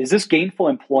about? Is this gainful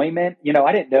employment?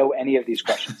 I didn't know any of these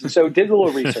questions. And so did a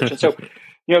little research. And so,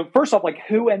 first off, like,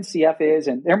 who NCF is,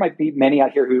 and there might be many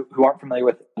out here who aren't familiar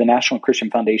with the National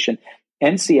Christian Foundation.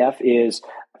 NCF is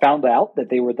found out that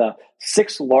they were the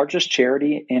sixth largest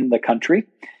charity in the country.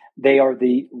 They are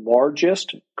the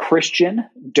largest Christian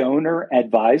donor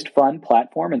advised fund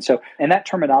platform. And so, in that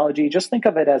terminology, just think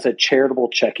of it as a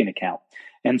charitable checking account.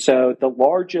 And so the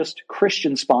largest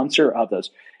Christian sponsor of those.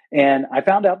 And I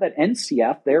found out that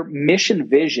NCF, their mission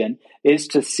vision is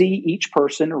to see each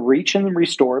person reach and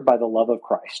restored by the love of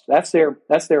Christ. That's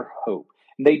their hope.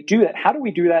 And they do that. How do we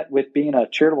do that with being a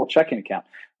charitable checking account?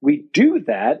 We do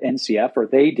that, NCF, or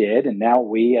they did, and now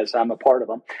we, as I'm a part of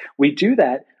them, we do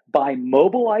that by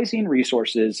mobilizing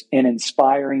resources and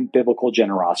inspiring biblical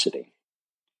generosity.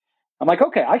 I'm like,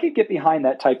 okay, I could get behind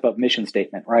that type of mission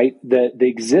statement, right? The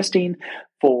existing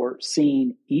for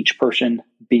seeing each person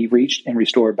be reached and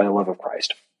restored by the love of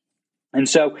Christ. And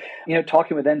so,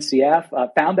 talking with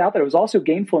NCF, found out that it was also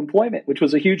gainful employment, which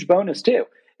was a huge bonus too.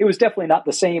 It was definitely not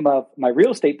the same of my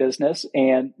real estate business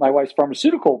and my wife's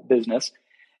pharmaceutical business.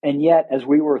 And yet, as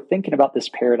we were thinking about this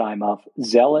paradigm of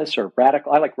zealous or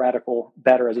radical, I like radical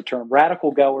better as a term,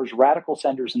 radical goers, radical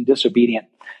senders, and disobedient,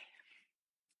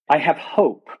 I have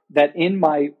hope that in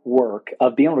my work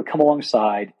of being able to come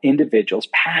alongside individuals,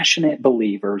 passionate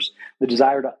believers, the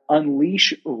desire to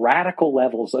unleash radical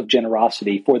levels of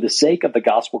generosity for the sake of the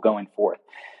gospel going forth,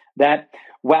 that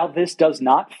while this does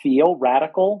not feel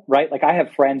radical, right? Like, I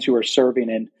have friends who are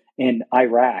serving in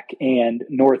Iraq and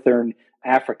Northern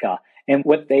Africa, and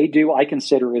what they do I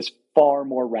consider is far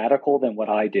more radical than what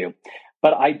I do.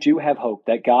 But I do have hope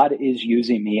that God is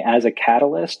using me as a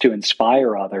catalyst to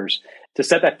inspire others to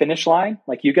set that finish line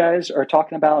like you guys are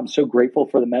talking about. I'm so grateful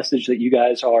for the message that you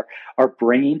guys are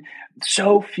bringing.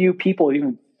 So few people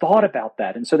even thought about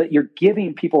that. And so that you're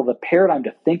giving people the paradigm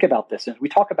to think about this. And we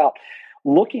talk about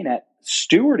looking at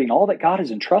stewarding all that God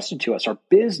has entrusted to us, our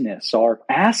business, our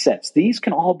assets. These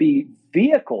can all be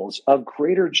vehicles of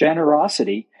greater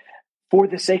generosity for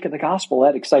the sake of the gospel.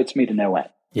 That excites me to no end.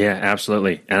 Yeah,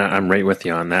 absolutely. And I'm right with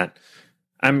you on that.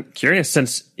 I'm curious,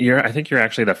 since I think you're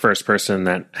actually the first person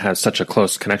that has such a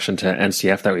close connection to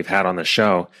NCF that we've had on the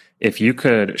show. If you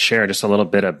could share just a little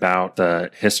bit about the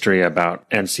history about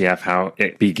NCF, how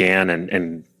it began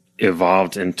and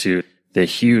evolved into the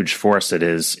huge force it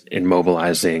is in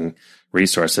mobilizing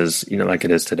resources, like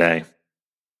it is today.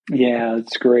 Yeah,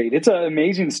 it's great. It's an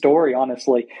amazing story,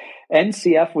 honestly.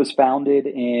 NCF was founded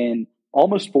in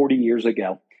almost 40 years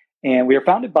ago. And we were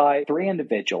founded by three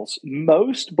individuals.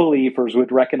 Most believers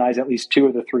would recognize at least two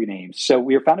of the three names. So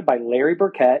we were founded by Larry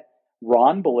Burkett,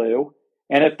 Ron Blue,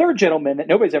 and a third gentleman that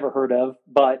nobody's ever heard of,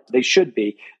 but they should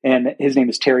be. And his name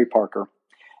is Terry Parker.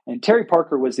 And Terry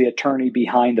Parker was the attorney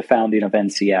behind the founding of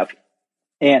NCF.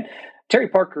 And Terry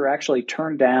Parker actually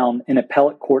turned down an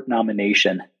appellate court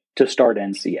nomination to start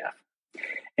NCF.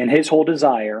 And his whole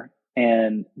desire,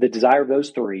 and the desire of those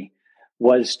three,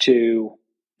 was to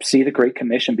see the Great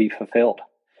Commission be fulfilled.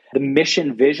 The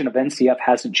mission vision of NCF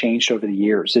hasn't changed over the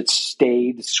years. It's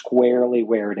stayed squarely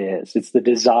where it is. It's the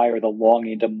desire, the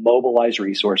longing to mobilize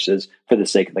resources for the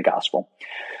sake of the gospel.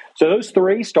 So those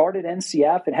three started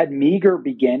NCF and had meager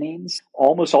beginnings.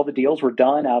 Almost all the deals were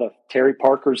done out of Terry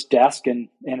Parker's desk in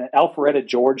Alpharetta,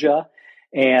 Georgia.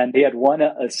 And they had one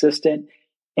assistant.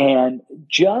 And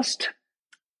just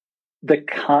the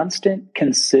constant,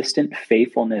 consistent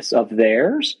faithfulness of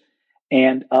theirs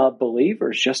and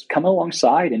believers just coming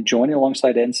alongside and joining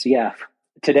alongside NCF.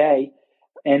 Today,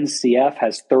 NCF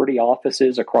has 30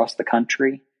 offices across the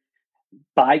country.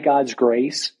 By God's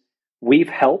grace, we've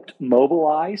helped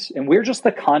mobilize, and we're just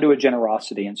the conduit of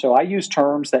generosity. And so I use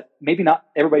terms that maybe not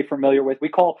everybody familiar with. We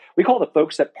call the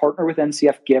folks that partner with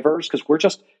NCF givers, because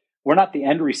we're not the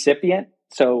end recipient.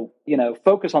 So,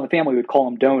 focus on the family, we'd call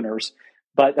them donors.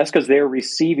 But that's because they're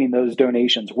receiving those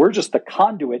donations. We're just the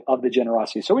conduit of the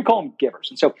generosity. So we call them givers.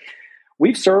 And so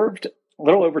we've served a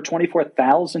little over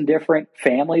 24,000 different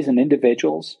families and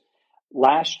individuals.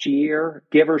 Last year,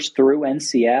 givers through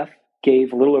NCF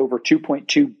gave a little over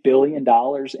 $2.2 billion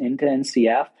into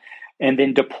NCF and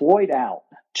then deployed out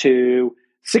to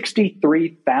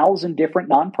 63,000 different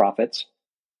nonprofits,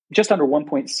 just under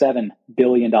 $1.7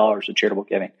 billion of charitable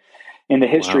giving. In the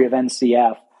history of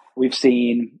NCF, we've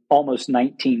seen almost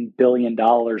 $19 billion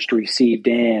received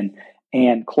in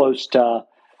and close to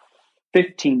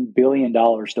 $15 billion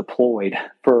deployed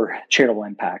for charitable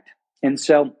impact. And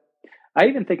so I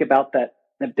even think about that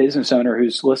business owner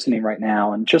who's listening right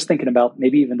now and just thinking about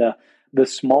maybe even the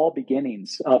small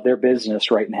beginnings of their business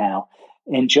right now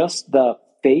and just the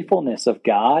faithfulness of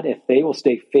God. If they will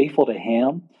stay faithful to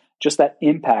Him, just that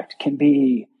impact can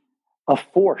be a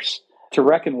force to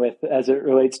reckon with as it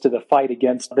relates to the fight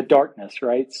against the darkness,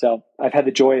 right? So I've had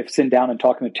the joy of sitting down and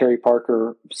talking with Terry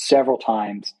Parker several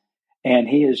times, and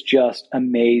he is just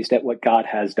amazed at what God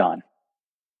has done.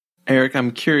 Eric,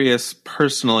 I'm curious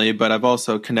personally, but I've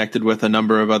also connected with a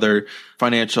number of other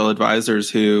financial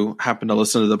advisors who happen to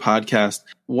listen to the podcast.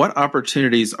 What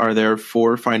opportunities are there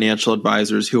for financial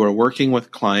advisors who are working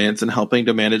with clients and helping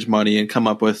to manage money and come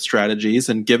up with strategies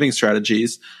and giving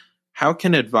strategies? How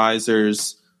can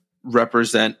advisors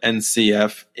represent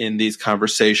NCF in these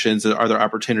conversations? Are there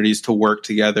opportunities to work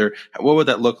together? What would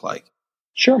that look like?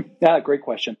 Sure. Yeah, great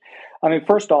question. I mean,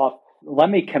 first off, let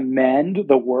me commend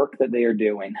the work that they are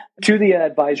doing. To the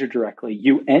advisor directly,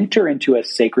 you enter into a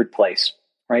sacred place,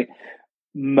 right?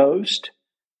 Most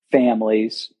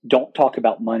families don't talk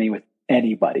about money with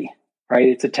anybody, right?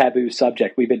 It's a taboo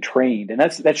subject. We've been trained, and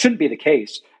that shouldn't be the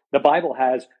case. The Bible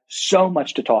has so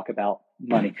much to talk about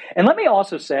money. And let me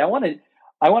also say, I want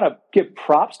to give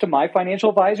props to my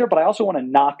financial advisor, but I also want to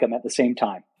knock him at the same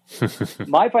time.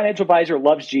 My financial advisor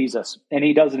loves Jesus, and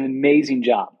he does an amazing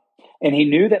job. And he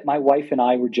knew that my wife and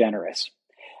I were generous.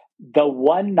 The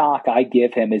one knock I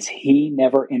give him is he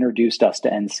never introduced us to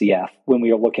NCF when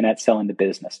we were looking at selling the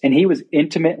business. And he was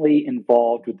intimately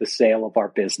involved with the sale of our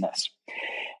business.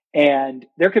 And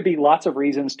there could be lots of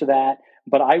reasons to that,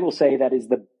 but I will say that is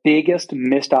the biggest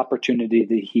missed opportunity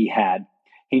that he had.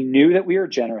 He knew that we were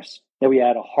generous, that we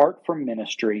had a heart for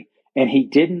ministry, and he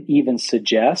didn't even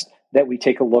suggest that we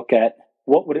take a look at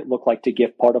what would it look like to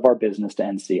give part of our business to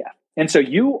NCF. And so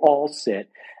you all sit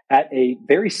at a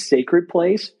very sacred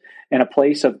place and a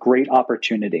place of great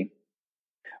opportunity.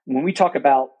 When we talk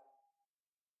about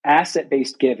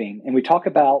asset-based giving and we talk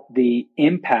about the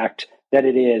impact that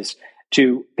it is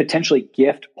to potentially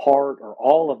gift part or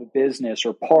all of a business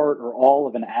or part or all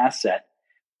of an asset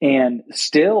and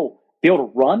still be able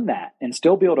to run that and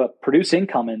still be able to produce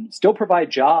income and still provide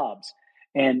jobs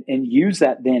and use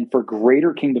that then for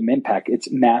greater kingdom impact, it's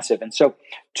massive. And so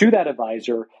to that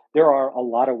advisor, there are a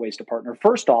lot of ways to partner.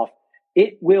 First off,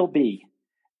 it will be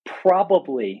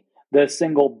probably the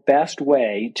single best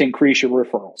way to increase your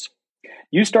referrals.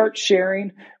 You start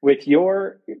sharing with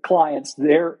your clients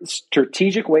their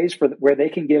strategic ways for where they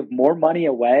can give more money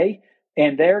away,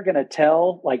 and they're going to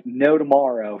tell like no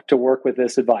tomorrow to work with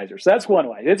this advisor. So that's one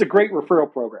way. It's a great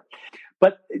referral program.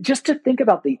 But just to think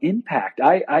about the impact,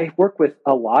 I work with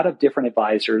a lot of different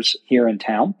advisors here in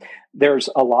town. There's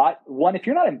a lot. One, if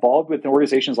you're not involved with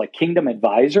organizations like Kingdom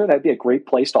Advisor, that'd be a great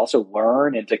place to also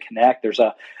learn and to connect. There's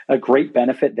a great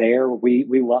benefit there.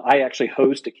 I actually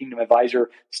host a Kingdom Advisor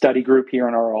study group here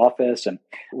in our office and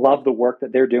love the work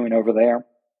that they're doing over there.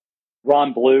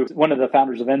 Ron Blue, one of the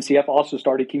founders of NCF, also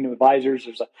started Kingdom Advisors.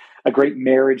 There's a great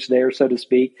marriage there, so to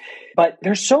speak. But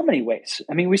there's so many ways.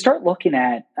 I mean, we start looking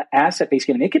at asset-based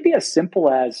giving. It could be as simple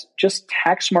as just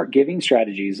tax-smart giving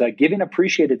strategies, giving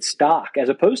appreciated stock, as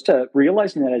opposed to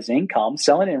realizing that as income,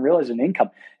 selling it and realizing income.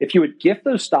 If you would gift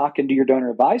those stock into your donor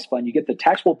advised fund, you get the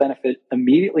taxable benefit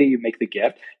immediately you make the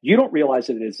gift. You don't realize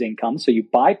it as income, so you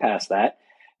bypass that.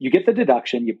 You get the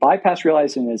deduction, you bypass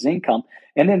realizing it as income,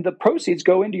 and then the proceeds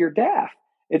go into your DAF.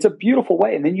 It's a beautiful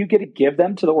way. And then you get to give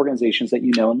them to the organizations that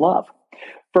you know and love.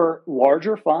 For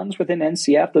larger funds within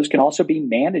NCF, those can also be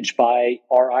managed by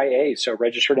RIAs. So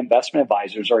registered investment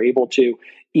advisors are able to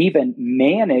even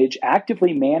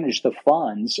actively manage the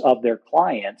funds of their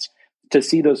clients to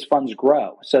see those funds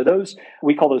grow. So those,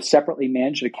 we call those separately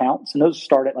managed accounts, and those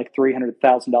start at like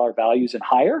 $300,000 values and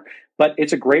higher. But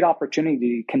it's a great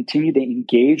opportunity to continue to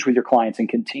engage with your clients and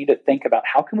continue to think about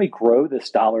how can we grow this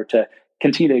dollar to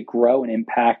continue to grow and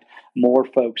impact more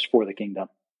folks for the kingdom.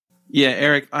 Yeah,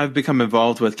 Eric, I've become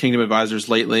involved with Kingdom Advisors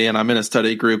lately, and I'm in a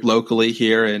study group locally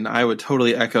here, and I would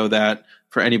totally echo that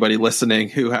for anybody listening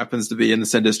who happens to be in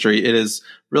this industry. It is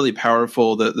really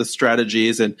powerful, the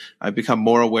strategies, and I've become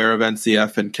more aware of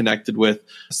NCF and connected with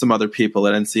some other people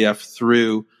at NCF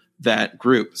through that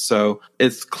group. So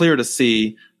it's clear to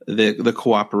see the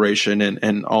cooperation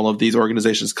and all of these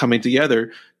organizations coming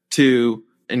together to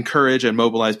encourage and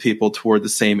mobilize people toward the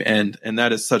same end. And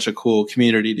that is such a cool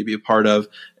community to be a part of.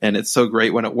 And it's so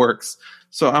great when it works.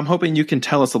 So I'm hoping you can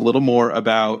tell us a little more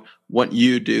about what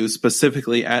you do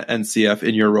specifically at NCF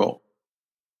in your role.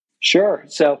 Sure.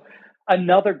 So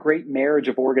another great marriage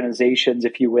of organizations,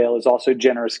 if you will, is also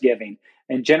generous giving.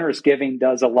 And generous giving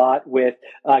does a lot with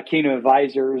Kingdom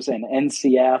Advisors and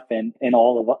NCF and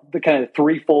all of the kind of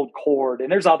threefold cord. And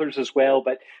there's others as well,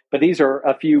 but these are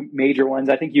a few major ones.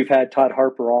 I think you've had Todd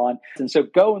Harper on. And so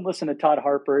go and listen to Todd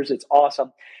Harper's. It's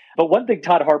awesome. But one thing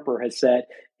Todd Harper has said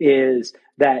is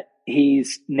that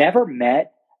he's never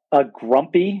met a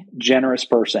grumpy, generous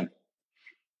person.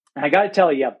 And I got to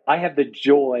tell you, I have the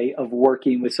joy of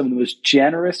working with some of the most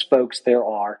generous folks there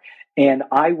are. And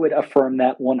I would affirm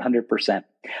that 100%.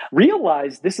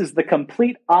 Realize this is the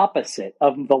complete opposite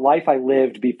of the life I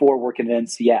lived before working at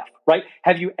NCF, right?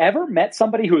 Have you ever met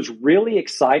somebody who is really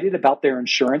excited about their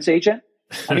insurance agent?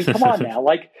 I mean, come on now.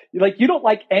 Like you don't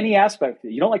like any aspect of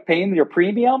it. You don't like paying your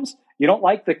premiums. You don't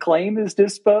like the claim is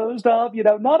disposed of,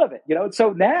 none of it, So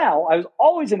now I was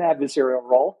always in an adversarial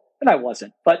role, and I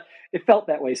wasn't, but it felt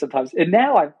that way sometimes. And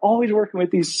now I'm always working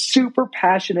with these super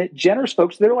passionate, generous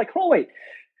folks. They're like, oh, wait.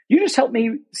 You just helped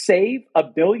me save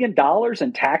 $1 billion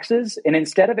in taxes, and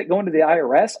instead of it going to the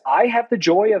IRS, I have the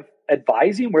joy of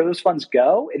advising where those funds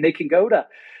go, and they can go to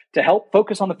help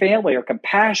focus on the family or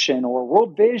compassion or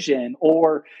World Vision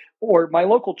or my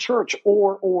local church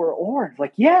or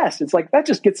like, yes, it's like that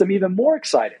just gets them even more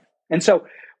excited. And so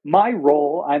my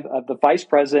role, I'm the vice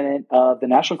president of the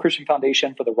National Christian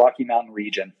Foundation for the Rocky Mountain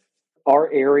region.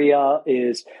 Our area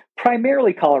is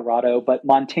primarily Colorado, but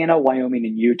Montana, Wyoming,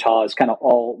 and Utah is kind of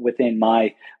all within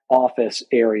my office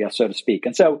area, so to speak.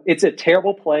 And so it's a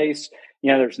terrible place.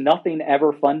 There's nothing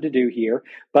ever fun to do here,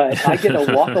 but I get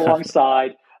to walk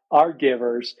alongside our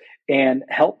givers and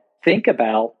help think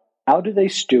about how do they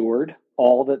steward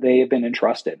all that they have been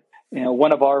entrusted.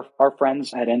 One of our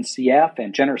friends at NCF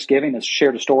and Generous Giving has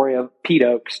shared a story of Pete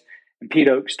Oakes. And Pete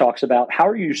Oakes talks about how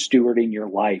are you stewarding your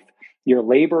life? Your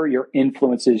labor, your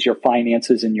influences, your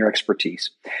finances, and your expertise.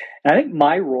 And I think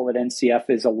my role at NCF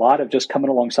is a lot of just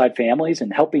coming alongside families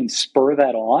and helping spur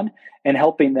that on and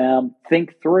helping them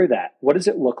think through that. What does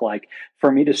it look like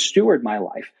for me to steward my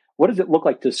life? What does it look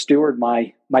like to steward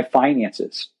my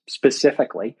finances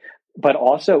specifically, but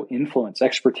also influence,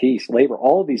 expertise, labor?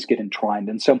 All of these get entwined.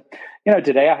 And so,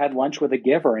 today I had lunch with a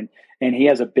giver and he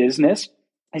has a business.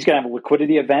 He's going to have a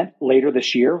liquidity event later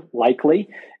this year, likely.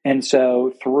 And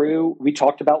so we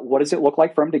talked about what does it look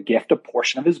like for him to gift a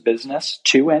portion of his business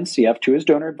to NCF, to his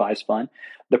donor advised fund.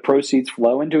 The proceeds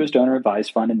flow into his donor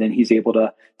advised fund, and then he's able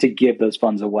to give those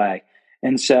funds away.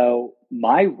 And so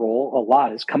my role a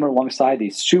lot is coming alongside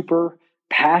these super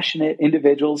passionate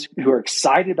individuals who are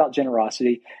excited about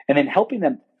generosity, and then helping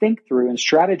them think through and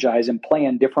strategize and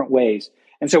plan different ways.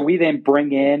 And so we then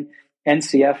bring in,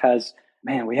 NCF has,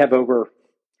 we have over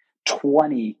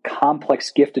 20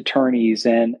 complex gift attorneys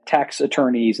and tax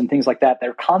attorneys and things like that.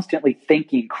 They're constantly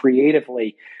thinking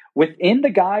creatively within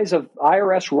the guise of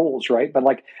IRS rules, right? But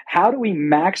like, how do we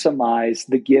maximize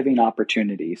the giving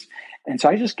opportunities? And so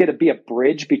I just get to be a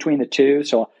bridge between the two.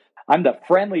 So I'm the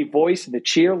friendly voice and the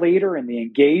cheerleader and the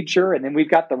engager. And then we've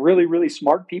got the really, really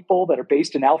smart people that are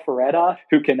based in Alpharetta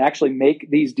who can actually make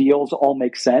these deals all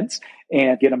make sense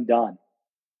and get them done.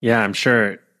 Yeah, I'm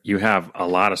sure you have a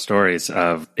lot of stories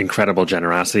of incredible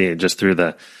generosity just through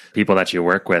the people that you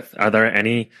work with. Are there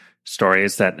any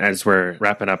stories that, as we're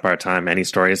wrapping up our time, any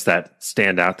stories that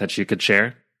stand out that you could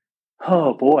share?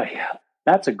 Oh boy,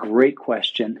 that's a great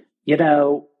question.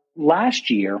 Last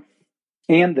year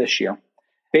and this year,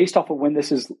 based off of when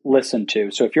this is listened to,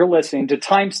 so if you're listening, to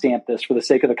timestamp this for the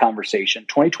sake of the conversation,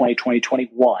 2020,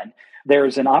 2021,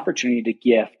 there's an opportunity to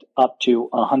gift up to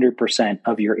 100%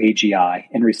 of your AGI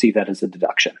and receive that as a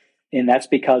deduction. And that's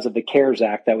because of the CARES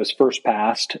Act that was first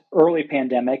passed early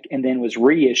pandemic and then was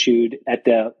reissued at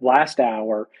the last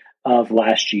hour of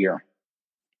last year.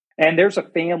 And there's a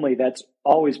family that's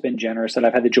always been generous that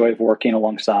I've had the joy of working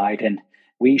alongside. And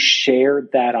we shared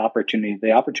that opportunity,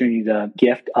 the opportunity to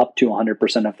gift up to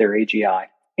 100% of their AGI.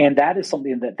 And that is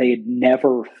something that they had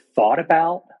never thought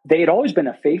about. They had always been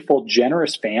a faithful,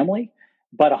 generous family,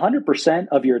 but 100%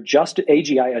 of your adjusted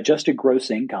AGI, adjusted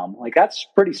gross income, like that's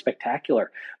pretty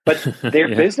spectacular. But their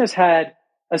business had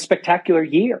a spectacular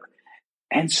year.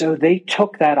 And so they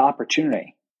took that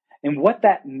opportunity. And what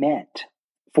that meant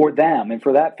for them and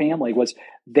for that family was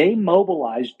they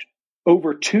mobilized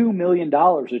over $2 million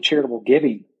of charitable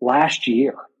giving last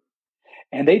year.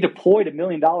 And they deployed $1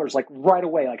 million like right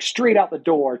away, like straight out the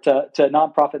door to a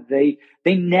nonprofit.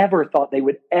 They never thought they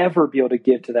would ever be able to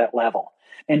give to that level.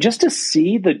 And just to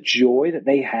see the joy that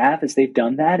they have as they've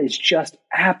done that is just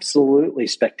absolutely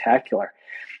spectacular.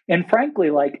 And frankly,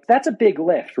 like that's a big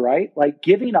lift, right? Like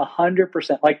giving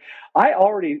 100%. Like I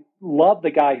already love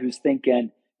the guy who's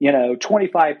thinking,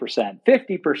 25%,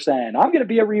 50%. I'm going to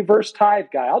be a reverse tithe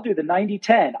guy. I'll do the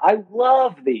 90-10. I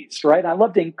love these, right? I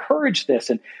love to encourage this.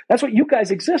 And that's what you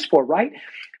guys exist for, right?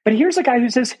 But here's a guy who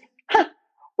says,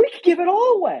 we could give it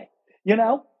all away.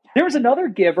 There was another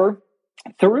giver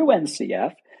through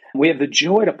NCF we have the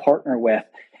joy to partner with,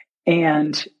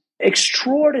 and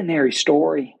extraordinary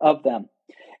story of them.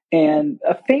 And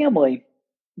a family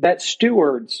that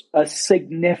stewards a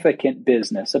significant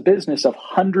business, a business of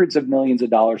hundreds of millions of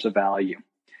dollars of value.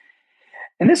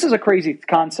 And this is a crazy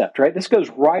concept, right? This goes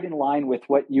right in line with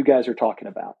what you guys are talking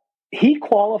about. He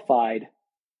qualified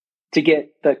to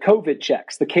get the COVID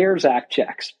checks, the CARES Act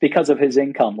checks, because of his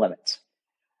income limits.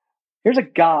 Here's a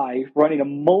guy running a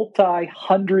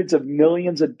multi-hundreds of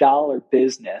millions of dollar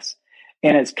business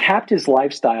and has capped his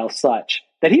lifestyle such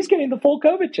that he's getting the full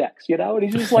COVID checks, and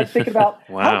he's just like thinking about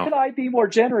wow. How can I be more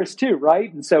generous too,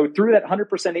 right? And so through that 100%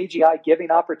 AGI giving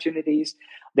opportunities,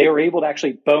 they were able to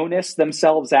actually bonus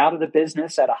themselves out of the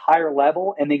business at a higher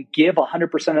level and then give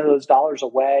 100% of those dollars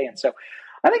away. And so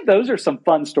I think those are some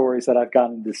fun stories that I've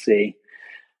gotten to see.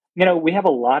 We have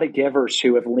a lot of givers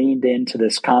who have leaned into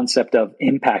this concept of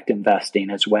impact investing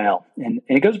as well. And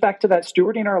it goes back to that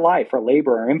stewarding our life, our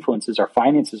labor, our influences, our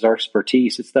finances, our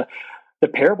expertise. It's the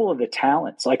parable of the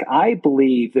talents. Like I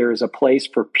believe there is a place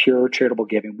for pure charitable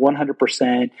giving,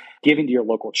 100% giving to your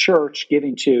local church,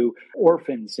 giving to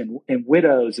orphans and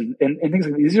widows and things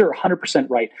like these are 100%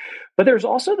 right. But there's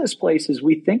also this place as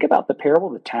we think about the parable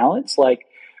of the talents, like,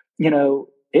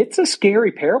 it's a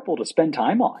scary parable to spend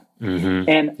time on. Mm-hmm.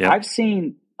 And yep. I've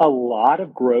seen a lot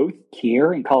of growth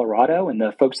here in Colorado and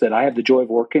the folks that I have the joy of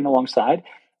working alongside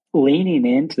leaning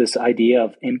into this idea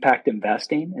of impact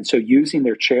investing. And so using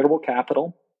their charitable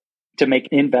capital to make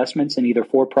investments in either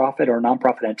for-profit or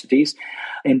nonprofit entities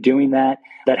and doing that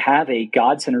have a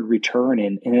God-centered return.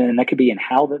 And that could be in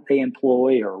how that they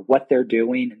employ or what they're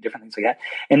doing and different things like that.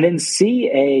 And then see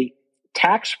a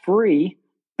tax-free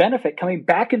benefit coming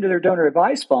back into their donor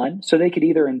advised fund so they could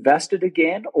either invest it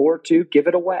again or to give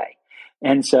it away.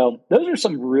 And so those are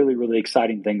some really, really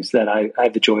exciting things that I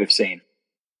have the joy of seeing.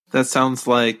 That sounds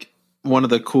like one of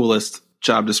the coolest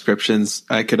job descriptions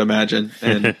I could imagine.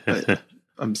 And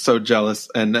I'm so jealous.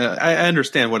 And I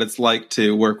understand what it's like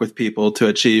to work with people to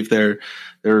achieve their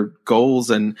goals,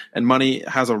 and money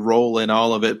has a role in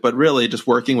all of it. But really just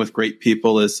working with great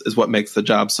people is what makes the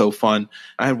job so fun.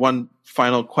 I had one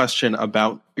final question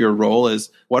about your role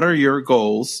is, what are your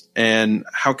goals and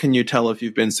how can you tell if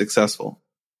you've been successful?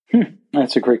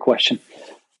 That's a great question.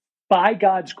 by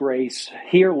God's grace,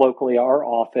 here locally, our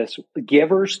office,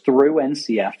 givers through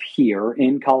NCF here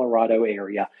in Colorado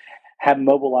area have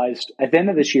mobilized. At the end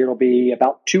of this year, it'll be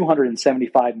about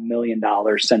 $275 million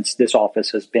since this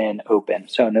office has been open.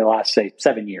 So in the last, say,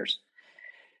 7 years.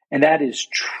 And that is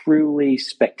truly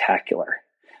spectacular.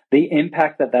 The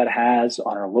impact that that has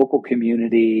on our local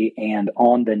community and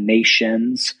on the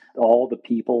nations, all the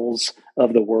peoples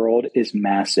of the world is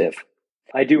massive.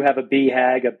 I do have a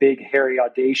BHAG, a big, hairy,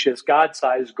 audacious,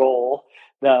 God-sized goal,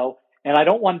 though, and I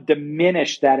don't want to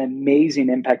diminish that amazing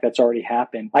impact that's already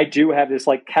happened. I do have this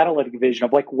like catalytic vision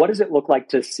of like, what does it look like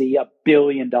to see $1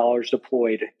 billion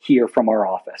deployed here from our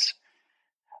office?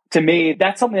 To me,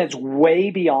 that's something that's way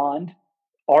beyond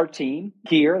our team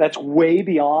here. That's way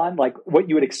beyond like what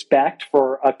you would expect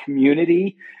for a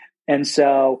community. And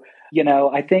so,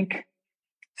 I think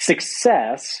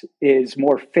success is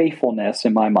more faithfulness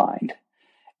in my mind.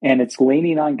 And it's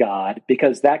leaning on God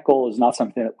because that goal is not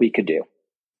something that we could do.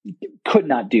 Could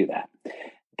not do that.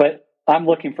 But I'm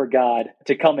looking for God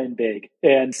to come in big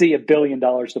and see $1 billion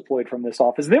deployed from this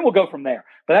office. And then we'll go from there.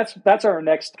 But that's our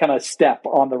next kind of step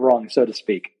on the rung, so to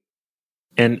speak.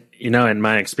 And, in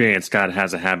my experience, God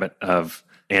has a habit of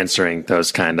answering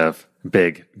those kind of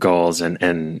big goals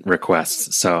and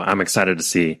requests. So I'm excited to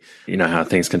see, how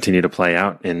things continue to play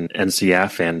out in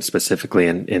NCF and specifically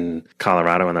in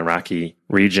Colorado and the Rocky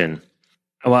region.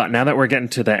 Well, now that we're getting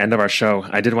to the end of our show,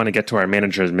 I did want to get to our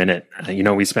manager's minute.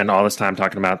 We spend all this time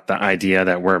talking about the idea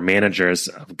that we're managers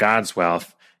of God's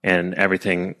wealth and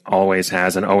everything always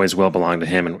has and always will belong to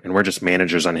him. And we're just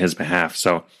managers on his behalf.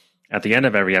 So at the end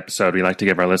of every episode, we like to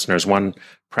give our listeners one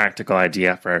practical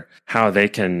idea for how they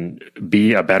can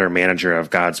be a better manager of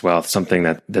God's wealth, something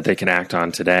that they can act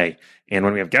on today. And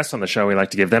when we have guests on the show, we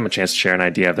like to give them a chance to share an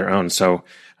idea of their own. So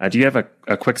do you have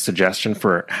a quick suggestion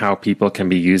for how people can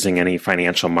be using any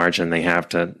financial margin they have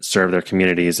to serve their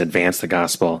communities, advance the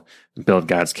gospel, build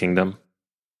God's kingdom?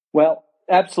 Well,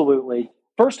 absolutely.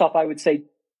 First off, I would say,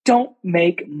 don't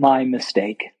make my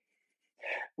mistake.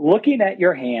 Looking at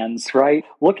your hands, right?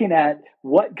 Looking at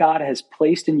what God has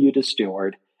placed in you to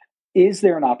steward, is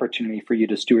there an opportunity for you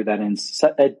to steward that in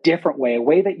a different way, a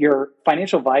way that your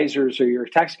financial advisors or your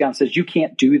tax accountant says you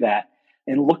can't do that?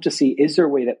 And look to see, is there a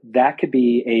way that could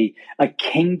be a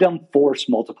kingdom force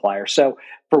multiplier? So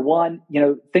for one,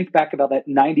 think back about that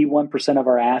 91% of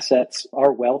our assets,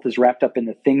 our wealth is wrapped up in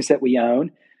the things that we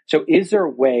own. So is there a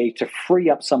way to free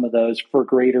up some of those for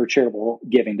greater charitable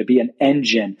giving, to be an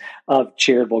engine of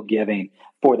charitable giving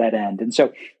for that end? And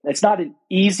so it's not an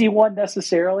easy one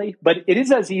necessarily, but it is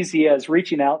as easy as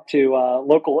reaching out to a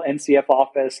local NCF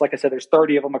office. Like I said, there's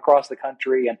 30 of them across the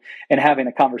country and having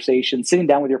a conversation, sitting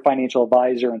down with your financial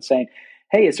advisor and saying,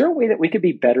 hey, is there a way that we could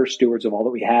be better stewards of all that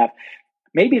we have?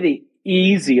 Maybe the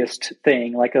easiest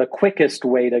thing, like the quickest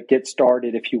way to get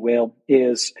started, if you will,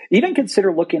 is even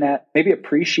consider looking at maybe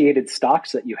appreciated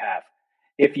stocks that you have.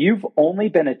 If you've only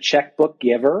been a checkbook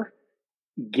giver,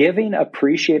 giving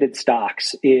appreciated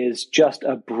stocks is just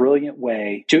a brilliant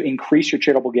way to increase your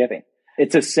charitable giving.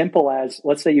 It's as simple as,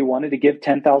 let's say you wanted to give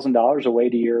 $10,000 away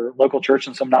to your local church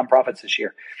and some nonprofits this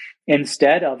year.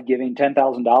 Instead of giving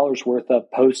 $10,000 worth of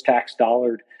post-tax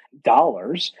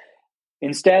dollars,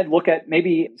 instead, look at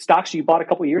maybe stocks you bought a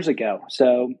couple years ago.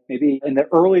 So maybe in the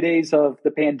early days of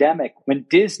the pandemic, when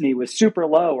Disney was super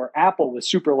low or Apple was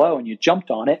super low and you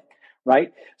jumped on it,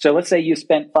 right? So let's say you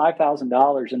spent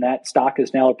 $5,000 and that stock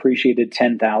is now appreciated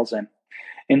 $10,000.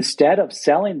 Instead of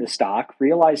selling the stock,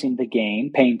 realizing the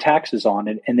gain, paying taxes on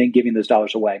it, and then giving those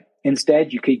dollars away,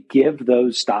 instead you could give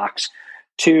those stocks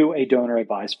to a donor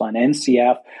advised fund.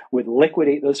 NCF would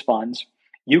liquidate those funds.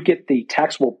 You get the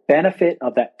taxable benefit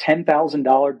of that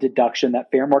 $10,000 deduction,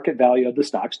 that fair market value of the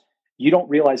stocks. You don't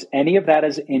realize any of that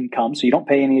as income, so you don't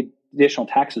pay any additional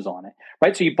taxes on it,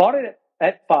 right? So you bought it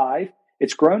at 5,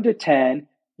 it's grown to 10,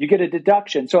 you get a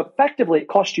deduction. So effectively, it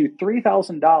costs you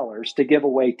 $3,000 to give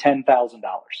away $10,000.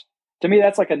 To me,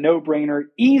 that's like a no-brainer,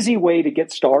 easy way to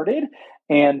get started.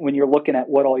 And when you're looking at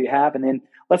what all you have, and then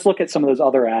let's look at some of those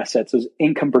other assets, those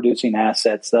income-producing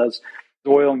assets, those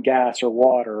oil and gas or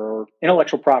water or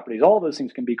intellectual properties. All of those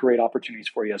things can be great opportunities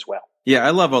for you as well. Yeah,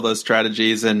 I love all those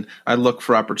strategies, and I look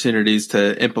for opportunities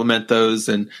to implement those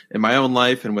in my own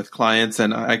life and with clients.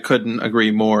 And I couldn't agree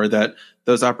more that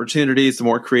those opportunities, the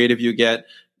more creative you get,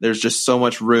 there's just so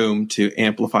much room to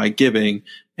amplify giving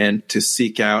and to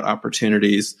seek out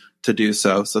opportunities to do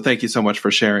so. So thank you so much for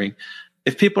sharing.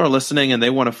 If people are listening and they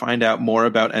want to find out more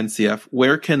about NCF,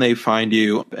 where can they find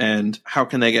you and how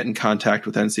can they get in contact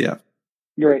with NCF?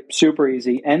 You're right. Super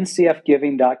easy.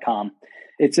 ncfgiving.com.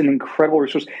 It's an incredible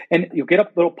resource. And you'll get a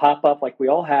little pop-up like we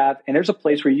all have. And there's a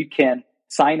place where you can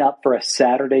sign up for a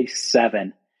Saturday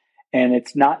 7. And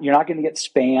you're not going to get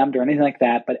spammed or anything like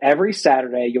that. But every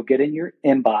Saturday, you'll get in your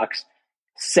inbox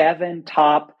 7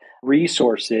 top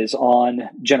resources on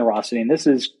generosity. And this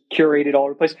is curated all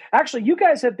over the place. Actually, you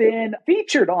guys have been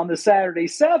featured on the Saturday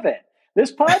 7,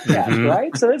 this podcast,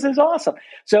 right? So this is awesome.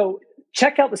 So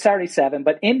check out the Saturday 7.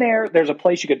 But in there's a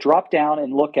place you could drop down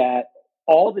and look at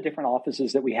all the different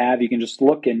offices that we have. You can just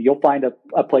look and you'll find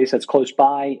a place that's close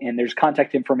by, and there's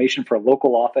contact information for a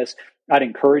local office. I'd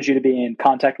encourage you to be in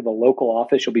contact with a local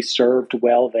office. You'll be served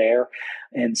well there.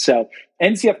 And so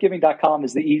ncfgiving.com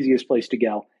is the easiest place to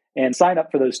go and sign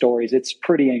up for those stories. It's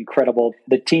pretty incredible.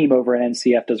 The team over at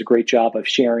NCF does a great job of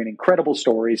sharing incredible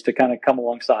stories to kind of come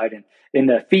alongside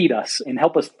and feed us and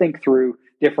help us think through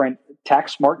different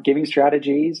tax smart giving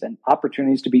strategies and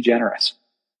opportunities to be generous.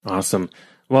 Awesome.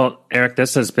 Well, Eric,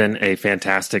 this has been a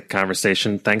fantastic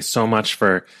conversation. Thanks so much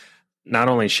for not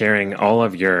only sharing all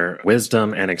of your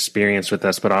wisdom and experience with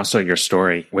us, but also your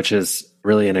story, which is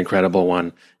really an incredible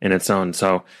one in its own.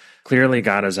 So clearly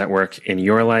God is at work in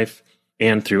your life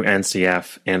and through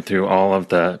NCF and through all of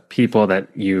the people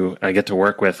that you get to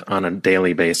work with on a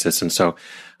daily basis. And so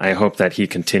I hope that he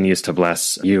continues to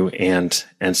bless you and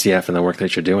NCF and the work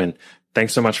that you're doing.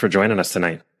 Thanks so much for joining us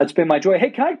tonight. It's been my joy.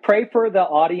 Hey, can I pray for the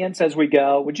audience as we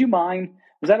go? Would you mind?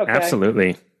 Is that okay?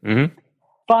 Absolutely. Mm-hmm.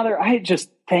 Father, I just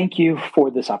thank you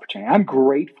for this opportunity. I'm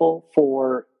grateful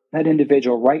for that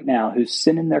individual right now who's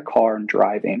sitting in their car and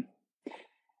driving.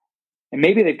 And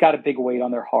maybe they've got a big weight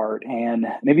on their heart. And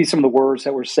maybe some of the words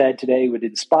that were said today would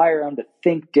inspire them to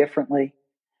think differently.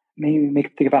 Maybe make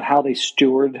them think about how they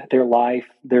steward their life,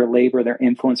 their labor, their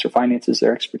influence, their finances,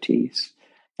 their expertise.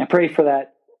 I pray for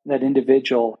that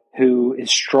individual who is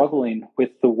struggling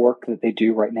with the work that they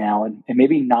do right now and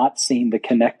maybe not seeing the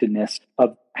connectedness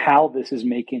of how this is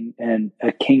making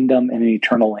a kingdom and an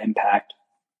eternal impact.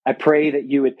 I pray that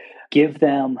you would give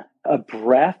them a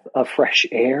breath of fresh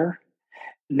air,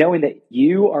 knowing that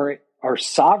you are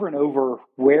sovereign over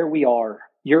where we are.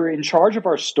 You're in charge of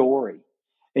our story,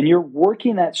 and you're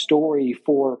working that story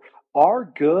for our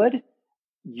good,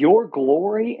 your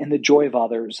glory, and the joy of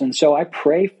others. And so I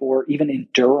pray for even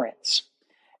endurance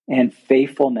and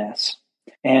faithfulness.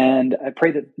 And I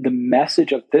pray that the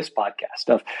message of this podcast,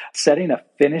 of setting a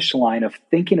finish line, of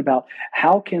thinking about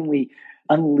how can we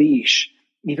unleash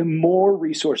even more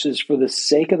resources for the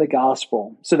sake of the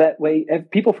gospel, so that way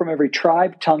people from every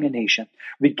tribe, tongue, and nation,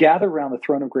 we gather around the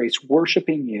throne of grace,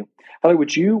 worshiping you. Father,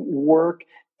 would you work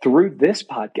through this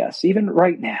podcast, even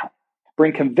right now,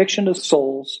 bring conviction to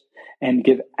souls, and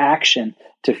give action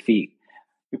to feet.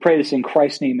 We pray this in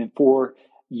Christ's name and for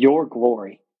your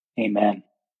glory. Amen.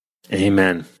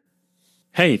 Amen.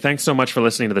 Hey, thanks so much for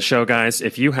listening to the show, guys.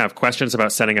 If you have questions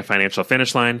about setting a financial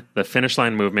finish line, the Finish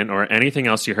Line Movement, or anything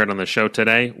else you heard on the show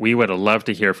today, we would love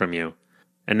to hear from you.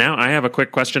 And now I have a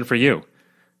quick question for you.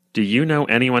 Do you know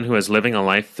anyone who is living a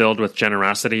life filled with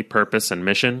generosity, purpose, and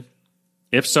mission?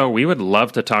 If so, we would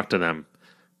love to talk to them.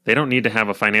 They don't need to have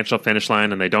a financial finish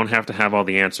line, and they don't have to have all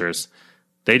the answers.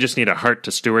 They just need a heart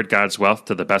to steward God's wealth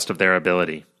to the best of their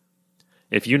ability.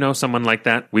 If you know someone like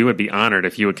that, we would be honored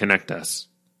if you would connect us.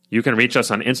 You can reach us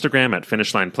on Instagram at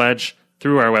FinishLinePledge,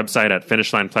 through our website at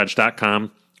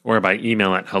FinishLinePledge.com, or by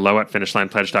email at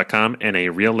hello@FinishLinePledge.com, and a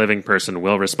real living person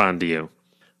will respond to you.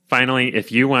 Finally,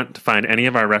 if you want to find any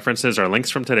of our references or links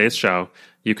from today's show,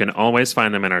 you can always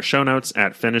find them in our show notes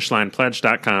at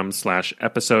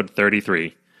FinishLinePledge.com/episode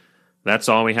 33. That's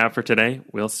all we have for today.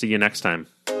 We'll see you next time.